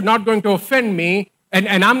daughters are not going to offend me,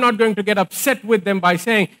 and I'm not going to get upset with them by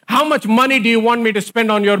saying, how much money do you want me to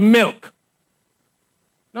spend on your milk?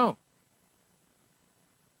 No.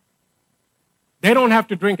 They don't have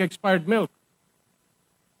to drink expired milk.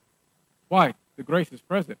 Why? The grace is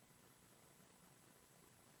present.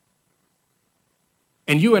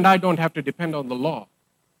 And you and I don't have to depend on the law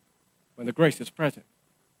when the grace is present.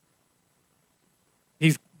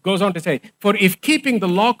 He goes on to say, for if keeping the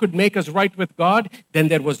law could make us right with God, then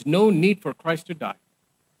there was no need for Christ to die.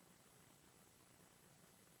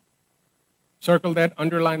 Circle that,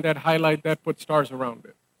 underline that, highlight that, put stars around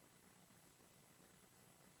it.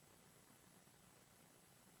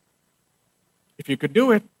 If you could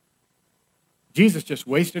do it, Jesus just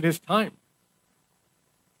wasted his time.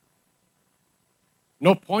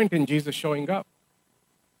 No point in Jesus showing up.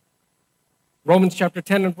 Romans chapter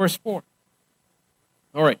 10 and verse 4.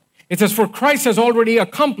 All right. It says, for Christ has already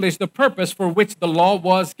accomplished the purpose for which the law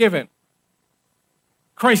was given.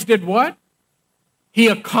 Christ did what? He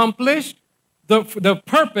accomplished the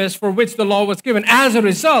purpose for which the law was given. As a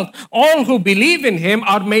result, all who believe in him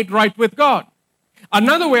are made right with God.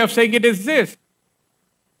 Another way of saying it is this.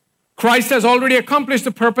 Christ has already accomplished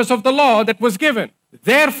the purpose of the law that was given.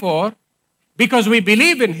 Therefore, because we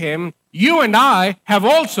believe in him, you and I have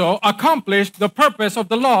also accomplished the purpose of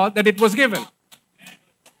the law that it was given.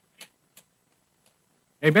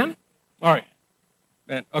 Amen? All right.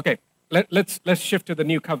 Then, okay, let's shift to the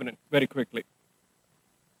new covenant very quickly.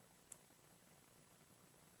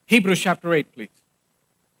 Hebrews chapter 8, please.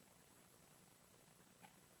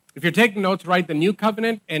 If you're taking notes, write the new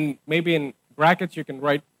covenant, and maybe in brackets you can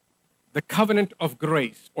write the covenant of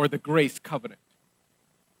grace or the grace covenant.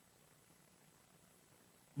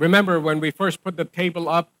 Remember when we first put the table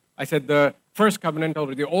up, I said the first covenant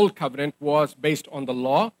or the old covenant was based on the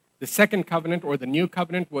law. The second covenant or the new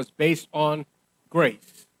covenant was based on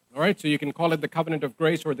grace. All right, so you can call it the covenant of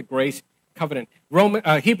grace or the grace covenant.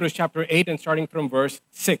 Hebrews chapter 8 and starting from verse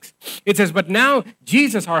 6. It says, but now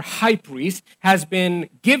Jesus, our high priest, has been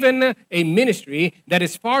given a ministry that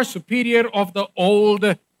is far superior of the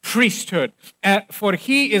old priesthood, for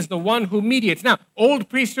he is the one who mediates. Now, old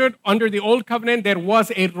priesthood, under the old covenant, there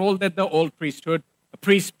was a role that the old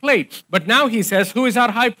priest played. But now he says, who is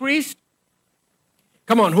our high priest?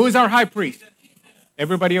 Come on, who is our high priest?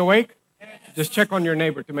 Everybody awake? Just check on your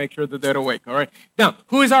neighbor to make sure that they're awake, all right? Now,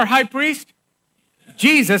 who is our high priest?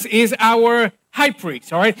 Jesus is our high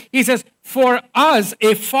priest, all right? He says, for us,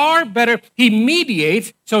 a far better, he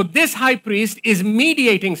mediates. So this high priest is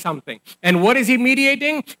mediating something. And what is he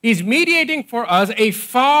mediating? He's mediating for us a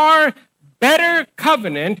far better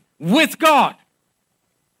covenant with God.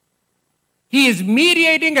 He is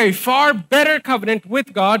mediating a far better covenant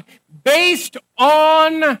with God based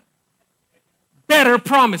on better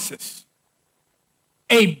promises.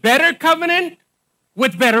 A better covenant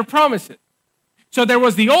with better promises. So there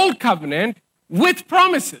was the old covenant with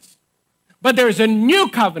promises, but there's a new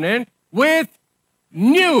covenant with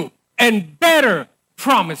new and better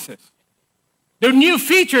promises. There are new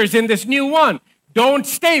features in this new one. Don't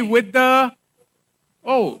stay with the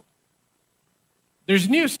old. There's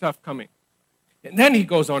new stuff coming. And then he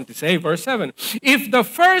goes on to say, verse 7, if the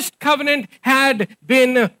first covenant had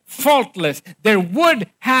been faultless, there would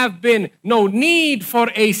have been no need for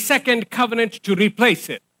a second covenant to replace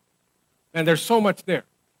it. And there's so much there.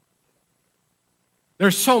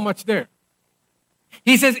 There's so much there.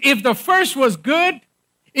 He says, if the first was good,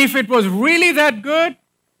 if it was really that good,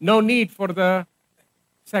 no need for the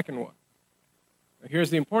second one. Now, here's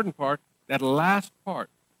the important part, that last part,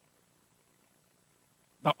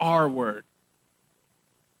 the R word.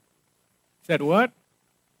 Said what?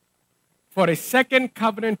 For a second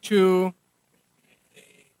covenant to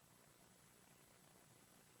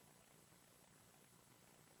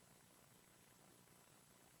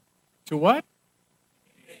what?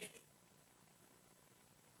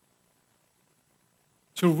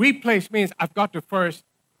 To replace means I've got to first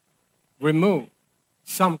remove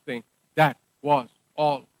something that was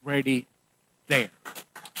already there.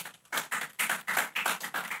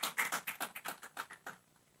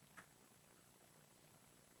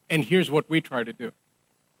 And here's what we try to do.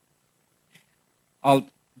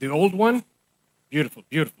 The old one, beautiful,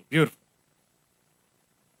 beautiful, beautiful.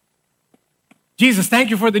 Jesus, thank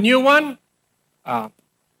you for the new one.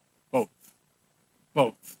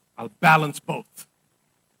 Both. I'll balance both.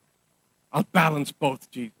 I'll balance both,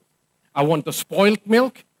 Jesus. I want the spoiled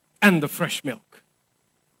milk and the fresh milk.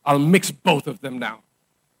 I'll mix both of them now.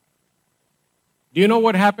 Do you know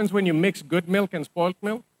what happens when you mix good milk and spoiled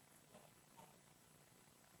milk?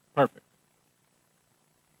 Perfect.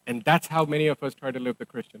 And that's how many of us try to live the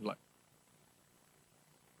Christian life.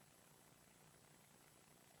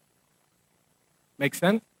 Make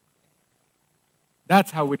sense?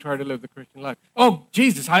 That's how we try to live the Christian life. Oh,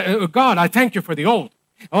 Jesus, God, I thank you for the old.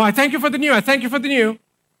 Oh, I thank you for the new. I thank you for the new.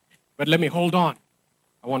 But let me hold on.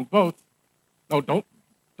 I want both. No, don't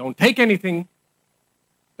take anything.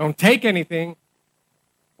 Don't take anything.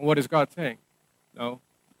 And what is God saying? No,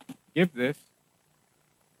 give this.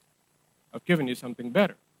 I've given you something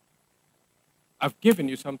better. I've given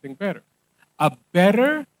you something better. A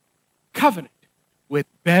better covenant with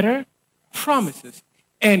better promises.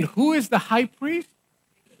 And who is the high priest?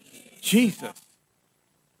 Jesus.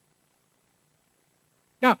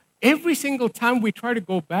 Now, every single time we try to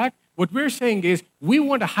go back, what we're saying is we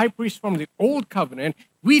want a high priest from the old covenant.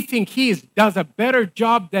 We think he does a better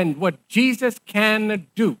job than what Jesus can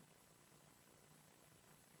do.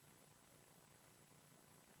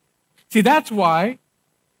 See, that's why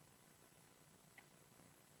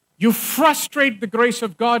you frustrate the grace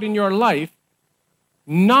of God in your life,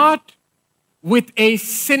 not with a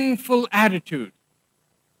sinful attitude,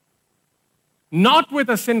 not with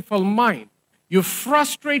a sinful mind. You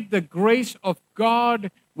frustrate the grace of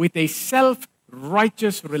God with a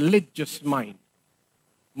self-righteous religious mind,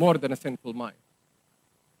 more than a sinful mind.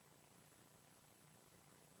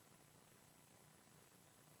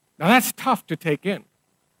 Now that's tough to take in.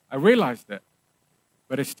 I realize that,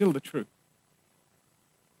 but it's still the truth.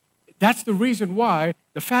 That's the reason why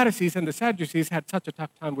the Pharisees and the Sadducees had such a tough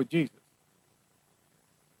time with Jesus.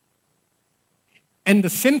 And the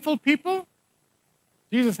sinful people,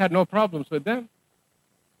 Jesus had no problems with them.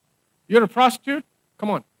 You're a prostitute? Come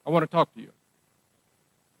on, I want to talk to you.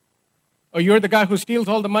 Or you're the guy who steals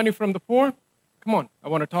all the money from the poor? Come on, I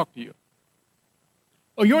want to talk to you.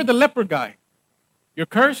 Oh, you're the leper guy. You're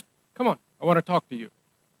cursed? Come on, I want to talk to you.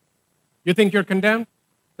 You think you're condemned?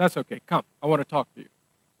 That's okay. Come. I want to talk to you.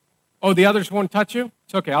 Oh, the others won't touch you?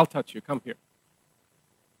 It's okay. I'll touch you. Come here.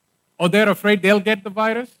 Oh, they're afraid they'll get the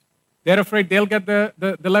virus? They're afraid they'll get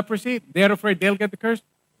the leprosy? They're afraid they'll get the curse?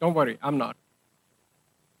 Don't worry. I'm not.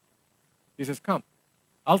 He says, come.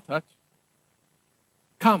 I'll touch.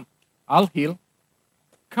 Come. I'll heal.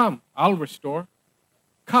 Come. I'll restore.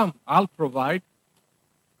 Come. I'll provide.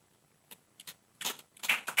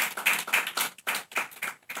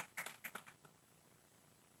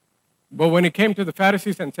 But when it came to the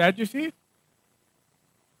Pharisees and Sadducees,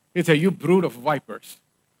 he said, you brood of vipers.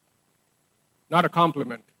 Not a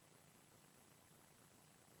compliment.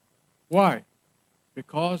 Why?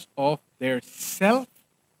 Because of their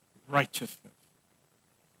self-righteousness.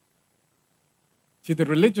 See, the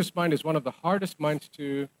religious mind is one of the hardest minds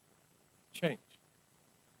to change.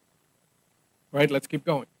 Right? Let's keep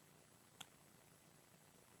going.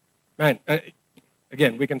 Man,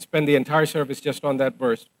 again, we can spend the entire service just on that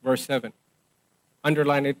verse 7.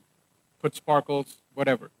 Underline it, put sparkles,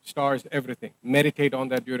 whatever, stars, everything. Meditate on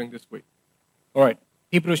that during this week. All right,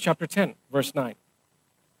 Hebrews chapter 10, verse 9.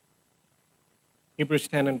 Hebrews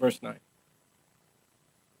 10 and verse 9.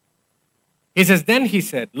 He says, then he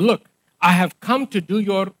said, look, I have come to do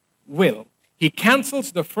your will. He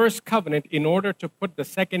cancels the first covenant in order to put the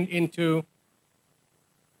second into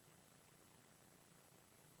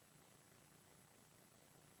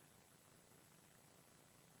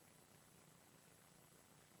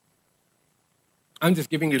I'm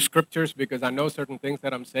just giving you scriptures because I know certain things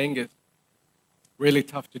that I'm saying is really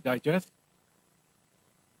tough to digest.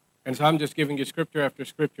 And so I'm just giving you scripture after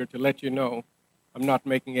scripture to let you know I'm not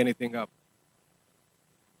making anything up.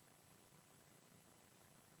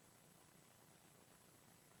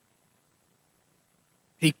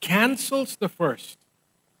 He cancels the first.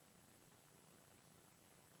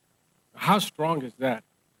 How strong is that?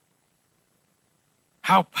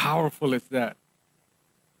 How powerful is that?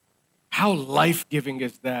 How life-giving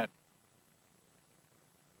is that?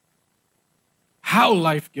 How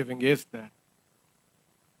life-giving is that?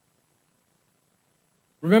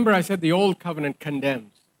 Remember I said the old covenant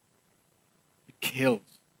condemns. It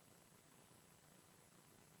kills.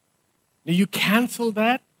 Now you cancel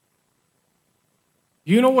that?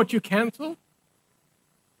 Do you know what you cancel?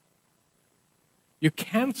 You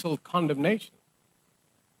cancel condemnation.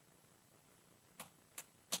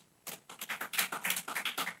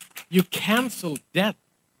 You cancel death.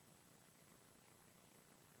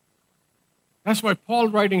 That's why Paul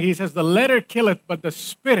writing, he says, the letter killeth, but the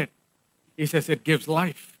spirit, he says, it gives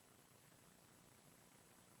life.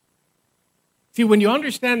 See, when you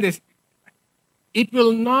understand this, it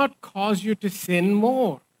will not cause you to sin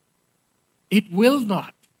more. It will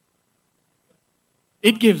not.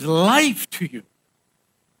 It gives life to you.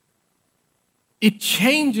 It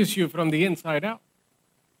changes you from the inside out.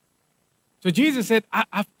 So Jesus said,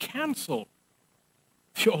 I've canceled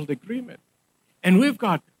the old agreement. And we've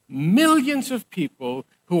got millions of people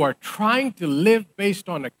who are trying to live based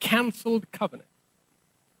on a canceled covenant.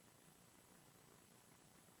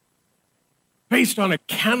 Based on a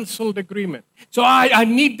canceled agreement. So I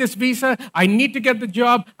need this visa. I need to get the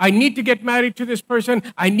job. I need to get married to this person.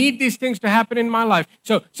 I need these things to happen in my life.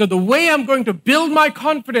 So the way I'm going to build my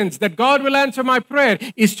confidence that God will answer my prayer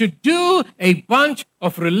is to do a bunch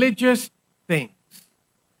of religious things.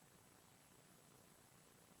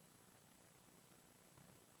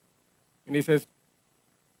 And he says,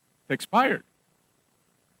 it's expired.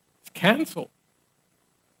 It's canceled.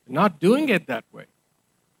 We're not doing it that way.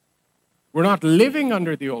 We're not living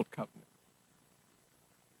under the old covenant.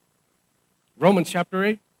 Romans chapter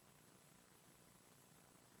 8.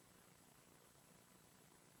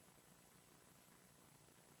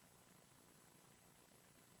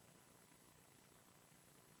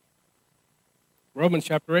 Romans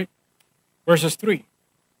chapter 8, verses 3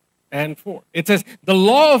 and 4. It says, the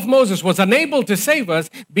law of Moses was unable to save us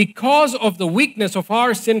because of the weakness of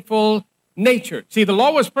our sinful nature. See, the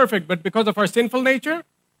law was perfect, but because of our sinful nature,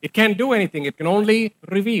 it can't do anything. It can only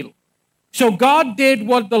reveal. So God did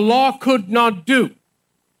what the law could not do.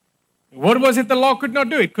 What was it the law could not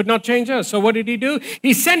do? It could not change us. So what did he do?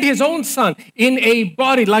 He sent his own son in a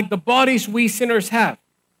body like the bodies we sinners have.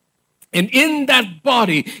 And in that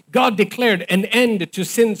body, God declared an end to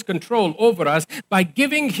sin's control over us by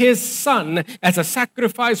giving his son as a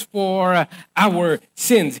sacrifice for our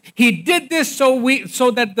sins. He did this so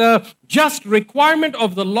that the just requirement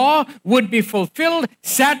of the law would be fulfilled,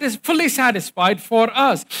 fully satisfied for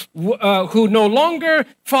us, who no longer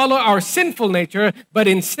follow our sinful nature, but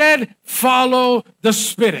instead follow the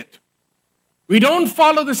Spirit. We don't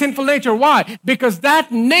follow the sinful nature. Why? Because that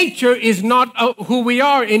nature is not who we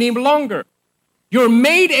are any longer. You're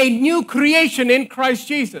made a new creation in Christ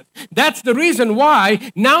Jesus. That's the reason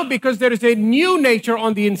why now, because there is a new nature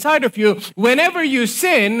on the inside of you, whenever you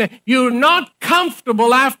sin, you're not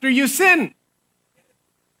comfortable after you sin.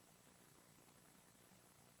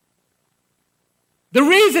 The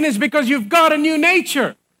reason is because you've got a new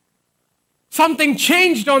nature. Something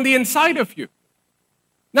changed on the inside of you.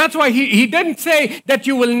 That's why he didn't say that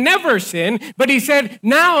you will never sin, but he said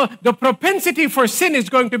now the propensity for sin is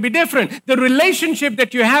going to be different. The relationship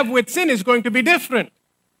that you have with sin is going to be different.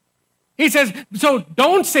 He says, so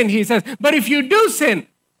don't sin, he says, but if you do sin,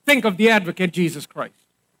 think of the advocate, Jesus Christ.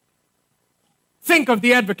 think of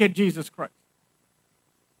the advocate, Jesus Christ.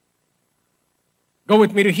 Go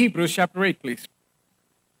with me to Hebrews chapter 8, please.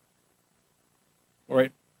 All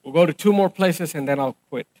right, we'll go to 2 more places and then I'll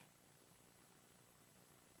quit.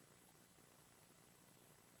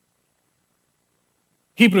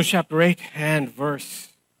 Hebrews chapter 8 and verse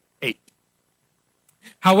 8.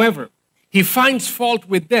 However, he finds fault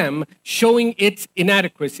with them, showing its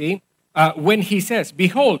inadequacy, when he says,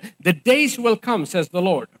 behold, the days will come, says the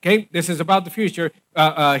Lord. Okay, this is about the future.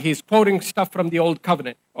 He's quoting stuff from the Old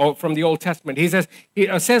Covenant, or from the Old Testament. He says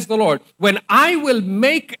the Lord, when I will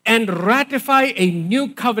make and ratify a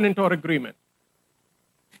new covenant or agreement.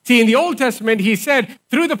 See, in the Old Testament, he said,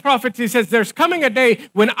 through the prophets, he says, there's coming a day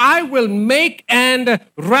when I will make and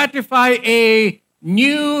ratify a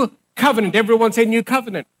new covenant. Everyone say new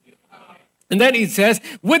covenant. And then he says,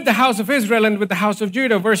 with the house of Israel and with the house of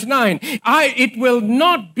Judah, verse 9, it will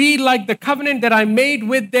not be like the covenant that I made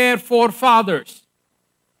with their forefathers.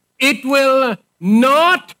 It will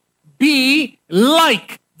not be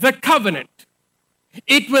like the covenant.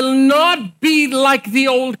 It will not be like the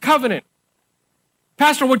old covenant.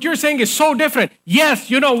 Pastor, what you're saying is so different. Yes,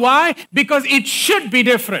 you know why? Because it should be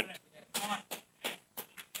different.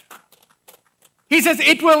 He says,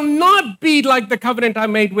 it will not be like the covenant I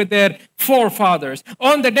made with their forefathers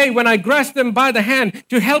on the day when I grasped them by the hand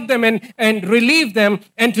to help them and relieve them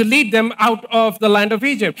and to lead them out of the land of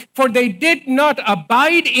Egypt. For they did not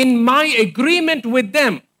abide in my agreement with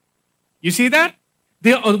them. You see that?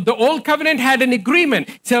 The old covenant had an agreement.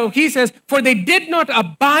 So he says, for they did not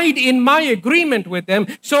abide in my agreement with them,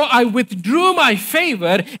 so I withdrew my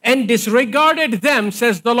favor and disregarded them,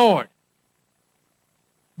 says the Lord.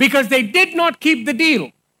 Because they did not keep the deal.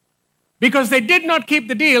 Because they did not keep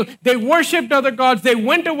the deal, they worshipped other gods. They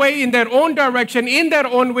went away in their own direction, in their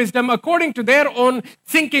own wisdom, according to their own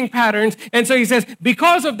thinking patterns. And so he says,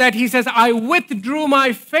 because of that, he says, I withdrew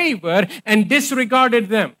my favor and disregarded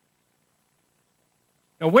them.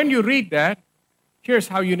 Now, when you read that, here's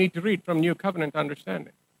how you need to read from New Covenant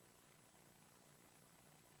understanding.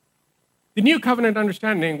 The New Covenant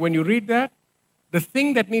understanding, when you read that, the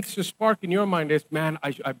thing that needs to spark in your mind is, man,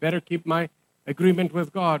 I better keep my agreement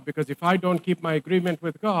with God, because if I don't keep my agreement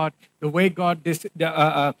with God, the way God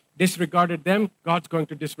disregarded them, God's going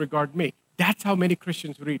to disregard me. That's how many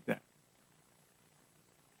Christians read that.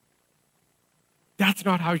 That's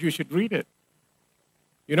not how you should read it.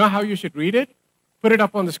 You know how you should read it? Put it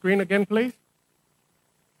up on the screen again, please.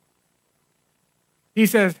 He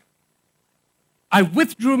says, I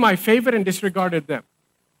withdrew my favor and disregarded them.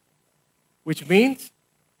 Which means,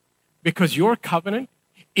 because your covenant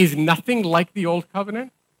is nothing like the old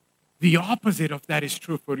covenant, the opposite of that is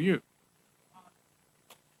true for you.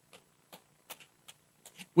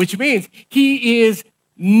 Which means he is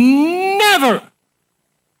never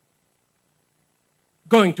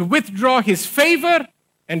going to withdraw his favor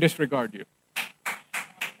and disregard you.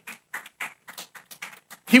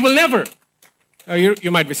 He will never. You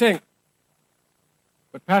might be saying,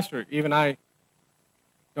 but Pastor, even I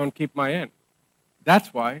don't keep my end.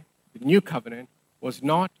 That's why the new covenant was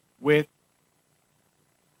not with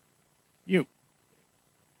you.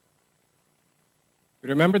 You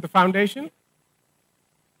remember the foundation?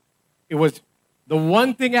 It was the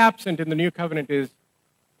one thing absent in the new covenant is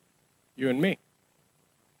you and me.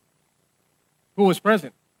 Who was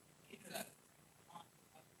present?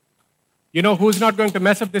 You know who's not going to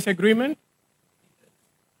mess up this agreement?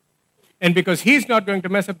 And because he's not going to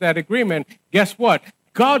mess up that agreement, guess what?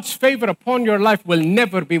 God's favor upon your life will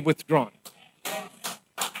never be withdrawn.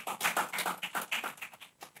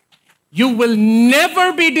 You will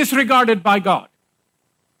never be disregarded by God.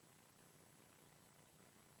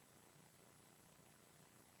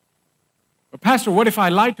 But Pastor, what if I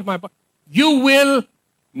lied to my boss? You will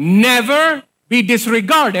never be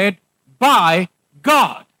disregarded by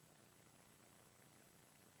God.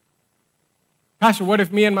 Pastor, what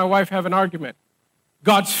if me and my wife have an argument?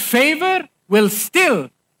 God's favor will still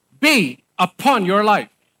be upon your life.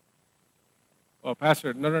 Oh,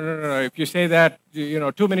 Pastor, no. If you say that,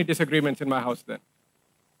 too many disagreements in my house then.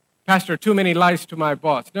 Pastor, too many lies to my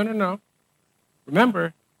boss. No.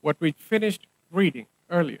 Remember what we finished reading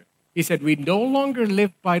earlier. He said, we no longer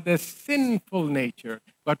live by the sinful nature,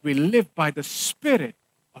 but we live by the Spirit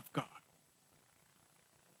of God.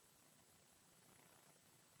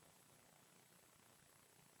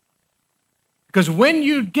 Because when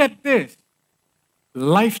you get this,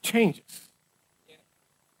 life changes.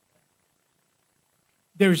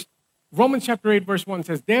 There's Romans chapter 8, verse 1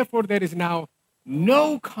 says, therefore there is now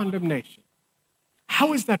no condemnation.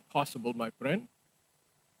 How is that possible, my friend?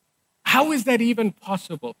 How is that even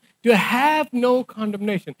possible? To have no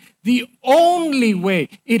condemnation. The only way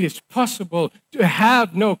it is possible to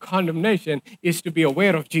have no condemnation is to be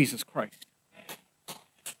aware of Jesus Christ.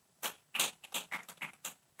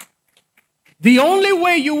 The only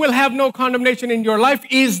way you will have no condemnation in your life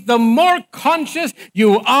is the more conscious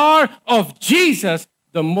you are of Jesus,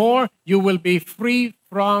 the more you will be free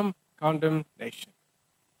from condemnation.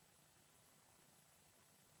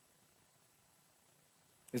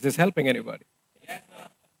 Is this helping anybody? Yes, sir.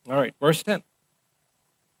 All right, verse 10. It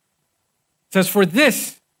says, "For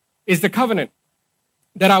this is the covenant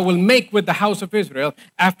that I will make with the house of Israel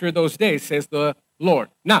after those days, says the Lord."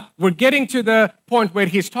 Now, we're getting to the point where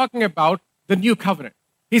he's talking about the new covenant.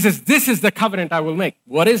 He says, this is the covenant I will make.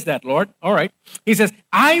 What is that, Lord? All right. He says,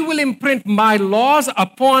 I will imprint my laws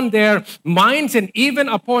upon their minds and even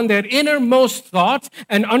upon their innermost thoughts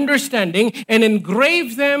and understanding and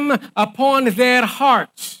engrave them upon their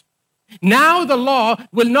hearts. Now the law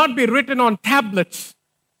will not be written on tablets.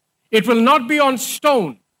 It will not be on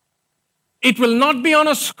stone. It will not be on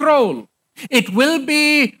a scroll. It will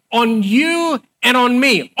be on you and on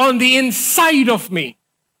me, on the inside of me.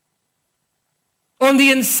 On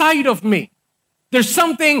the inside of me. There's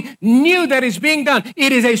something new that is being done.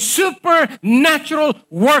 It is a supernatural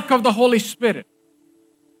work of the Holy Spirit.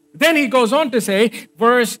 Then he goes on to say,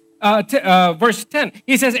 verse 10,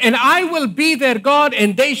 he says, "And I will be their God,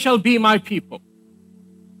 and they shall be my people."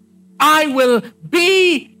 I will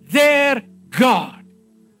be their God.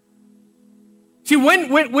 See,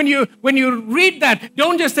 when you read that,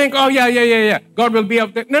 don't just think, oh, yeah, God will be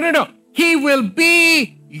up there. No. He will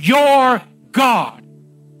be your God.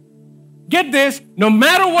 Get this, no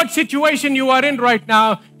matter what situation you are in right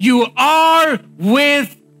now, you are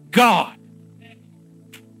with God.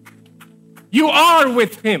 You are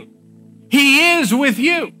with Him. He is with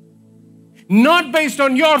you. Not based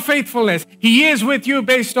on your faithfulness. He is with you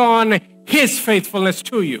based on His faithfulness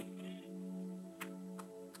to you.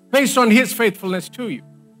 Based on His faithfulness to you.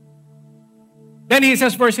 Then he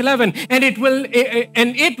says, verse 11, and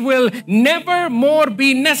it will never more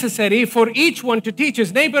be necessary for each one to teach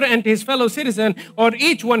his neighbor and his fellow citizen, or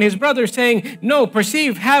each one his brother, saying, know,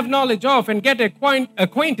 perceive, have knowledge of, and get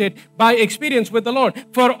acquainted by experience with the Lord.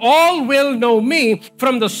 For all will know me,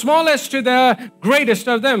 from the smallest to the greatest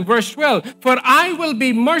of them. Verse 12, for I will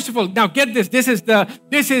be merciful. Now get this, this is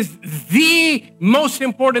the most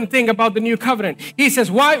important thing about the new covenant. He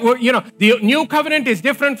says, why? Well, the new covenant is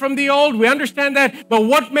different from the old. We understand that. But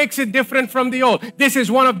what makes it different from the old? This is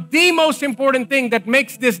one of the most important things that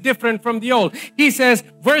makes this different from the old. He says,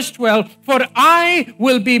 verse 12, for I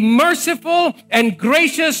will be merciful and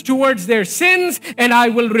gracious towards their sins, and I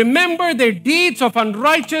will remember their deeds of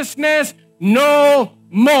unrighteousness no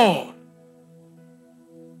more.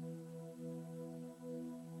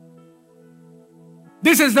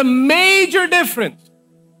 This is the major difference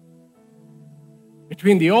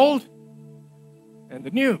between the old and the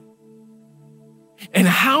new. And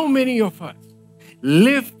how many of us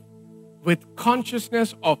live with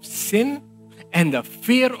consciousness of sin and the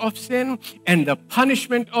fear of sin and the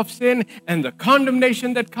punishment of sin and the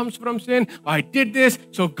condemnation that comes from sin? Oh, I did this,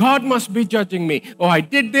 so God must be judging me. Oh, I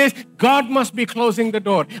did this, God must be closing the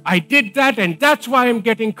door. I did that, and that's why I'm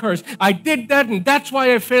getting cursed. I did that, and that's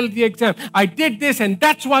why I failed the exam. I did this, and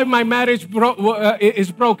that's why my marriage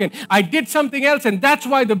is broken. I did something else, and that's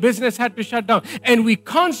why the business had to shut down. And we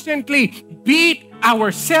constantly beat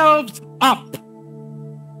ourselves up.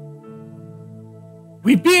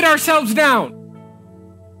 We beat ourselves down.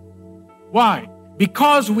 Why?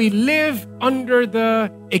 Because we live under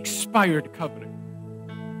the expired covenant.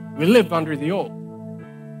 We live under the old.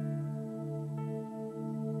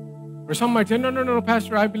 Or some might say, no,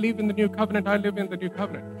 Pastor, I believe in the new covenant. I live in the new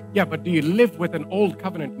covenant. Yeah, but do you live with an old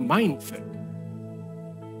covenant mindset?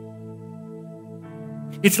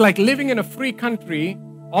 It's like living in a free country,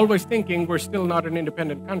 always thinking we're still not an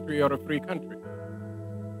independent country or a free country.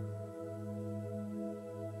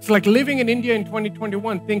 It's like living in India in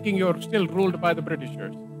 2021 thinking you're still ruled by the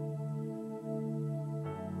Britishers.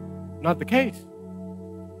 Not the case.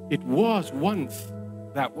 It was once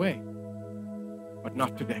that way, but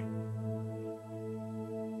not today.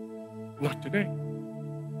 Not today.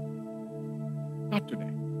 Not today.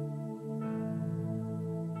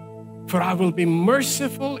 For I will be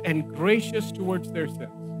merciful and gracious towards their sins.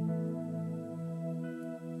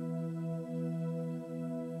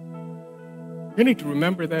 You need to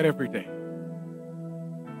remember that every day.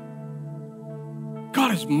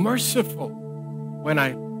 God is merciful when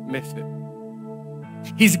I miss it.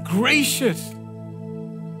 He's gracious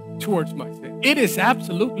towards my sin. It is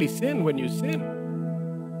absolutely sin when you sin.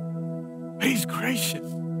 But He's gracious.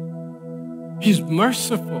 He's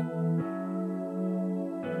merciful.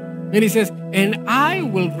 And he says, and I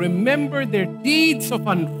will remember their deeds of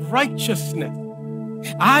unrighteousness.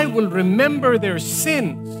 I will remember their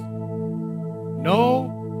sins no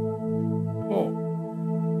more.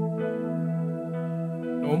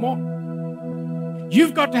 No more.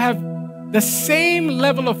 You've got to have the same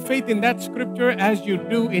level of faith in that scripture as you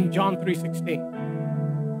do in John 3:16.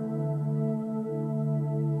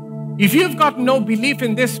 If you've got no belief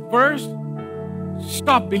in this verse,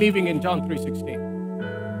 stop believing in John 3:16.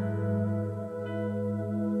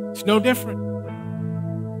 It's no different.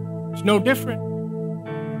 It's no different.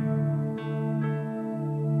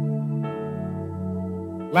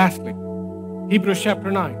 Lastly, Hebrews chapter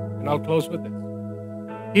 9, and I'll close with this.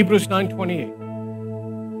 Hebrews 9:28.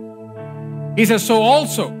 He says, so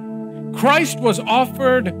also Christ was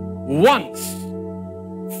offered once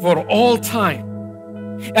for all time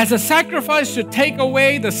as a sacrifice to take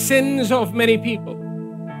away the sins of many people.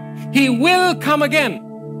 He will come again,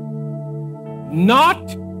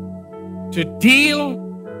 not to deal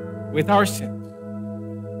with our sins.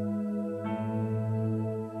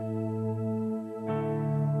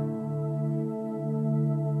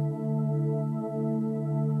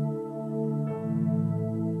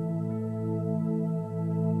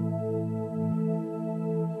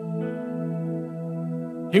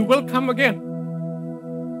 He will come again.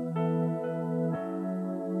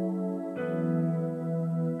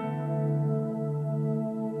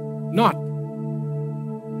 Not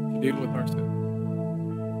to deal with our sin.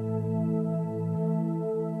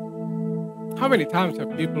 How many times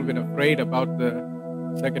have people been afraid about the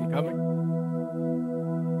second coming?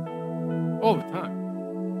 All the time.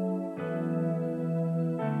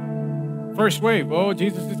 First wave, oh,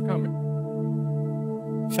 Jesus is coming.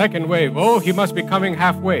 Second wave, oh, he must be coming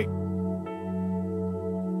halfway.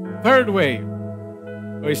 Third wave,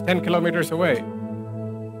 oh, he's 10 kilometers away.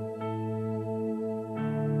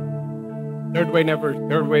 Third wave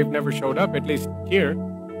never showed up, at least here.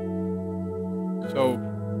 So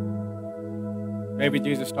maybe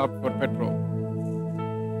Jesus stopped for petrol.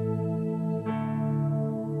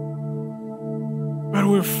 But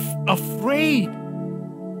we're afraid.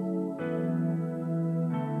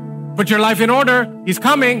 Put your life in order. He's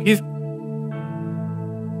coming.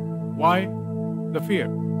 Why the fear?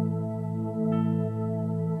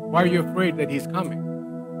 Why are you afraid that he's coming?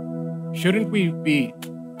 Shouldn't we be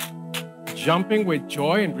jumping with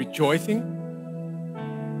joy and rejoicing?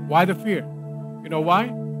 Why the fear? You know why?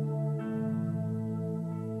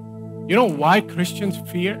 You know why Christians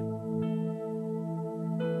fear?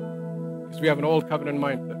 Because we have an old covenant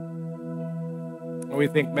mindset. And we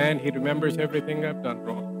think, man, he remembers everything I've done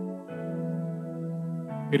wrong.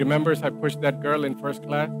 He remembers I pushed that girl in first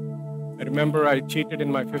class. I remember I cheated in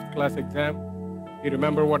my 5th class exam. He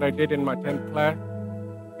remembered what I did in my 10th class.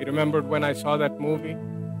 He remembered when I saw that movie.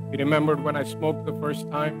 He remembered when I smoked the first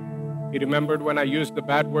time. He remembered when I used the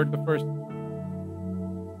bad word the first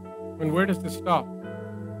time. And where does this stop?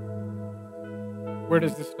 Where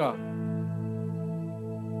does this stop?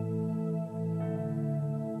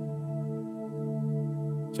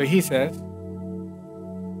 So he says,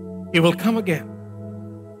 he will come again,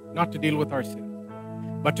 not to deal with our sins,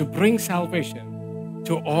 but to bring salvation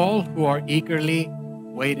to all who are eagerly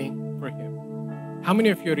waiting for him. How many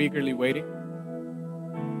of you are eagerly waiting?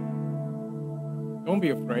 Don't be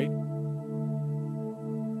afraid.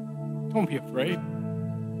 Don't be afraid.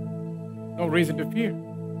 No reason to fear.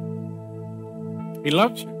 He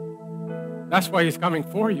loves you. That's why he's coming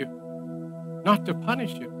for you, not to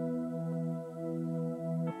punish you.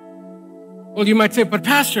 Well, you might say, but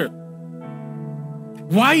Pastor,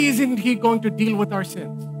 why isn't he going to deal with our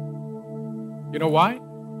sins? You know why?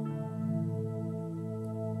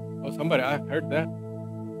 Oh, somebody, I heard that.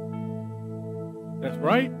 That's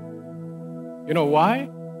right. You know why?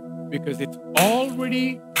 Because it's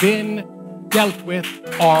already been dealt with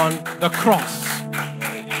on the cross.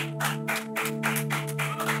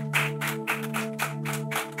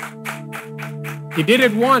 He did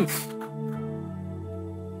it once.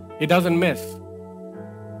 He doesn't miss.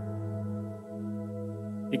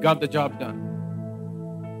 He got the job done.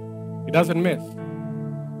 He doesn't miss.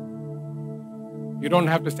 You don't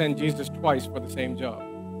have to send Jesus twice for the same job.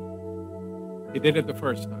 He did it the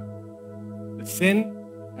first time. The sin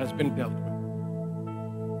has been dealt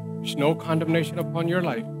with. There's no condemnation upon your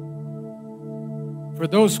life. For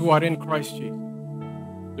those who are in Christ Jesus,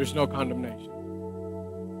 there's no condemnation.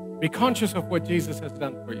 Be conscious of what Jesus has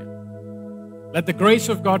done for you. Let the grace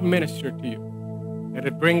of God minister to you. Let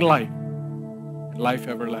it bring life and life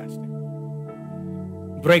everlasting.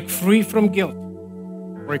 Break free from guilt.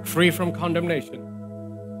 Break free from condemnation.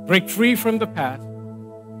 Break free from the past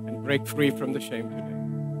and break free from the shame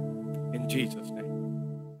today. In Jesus' name.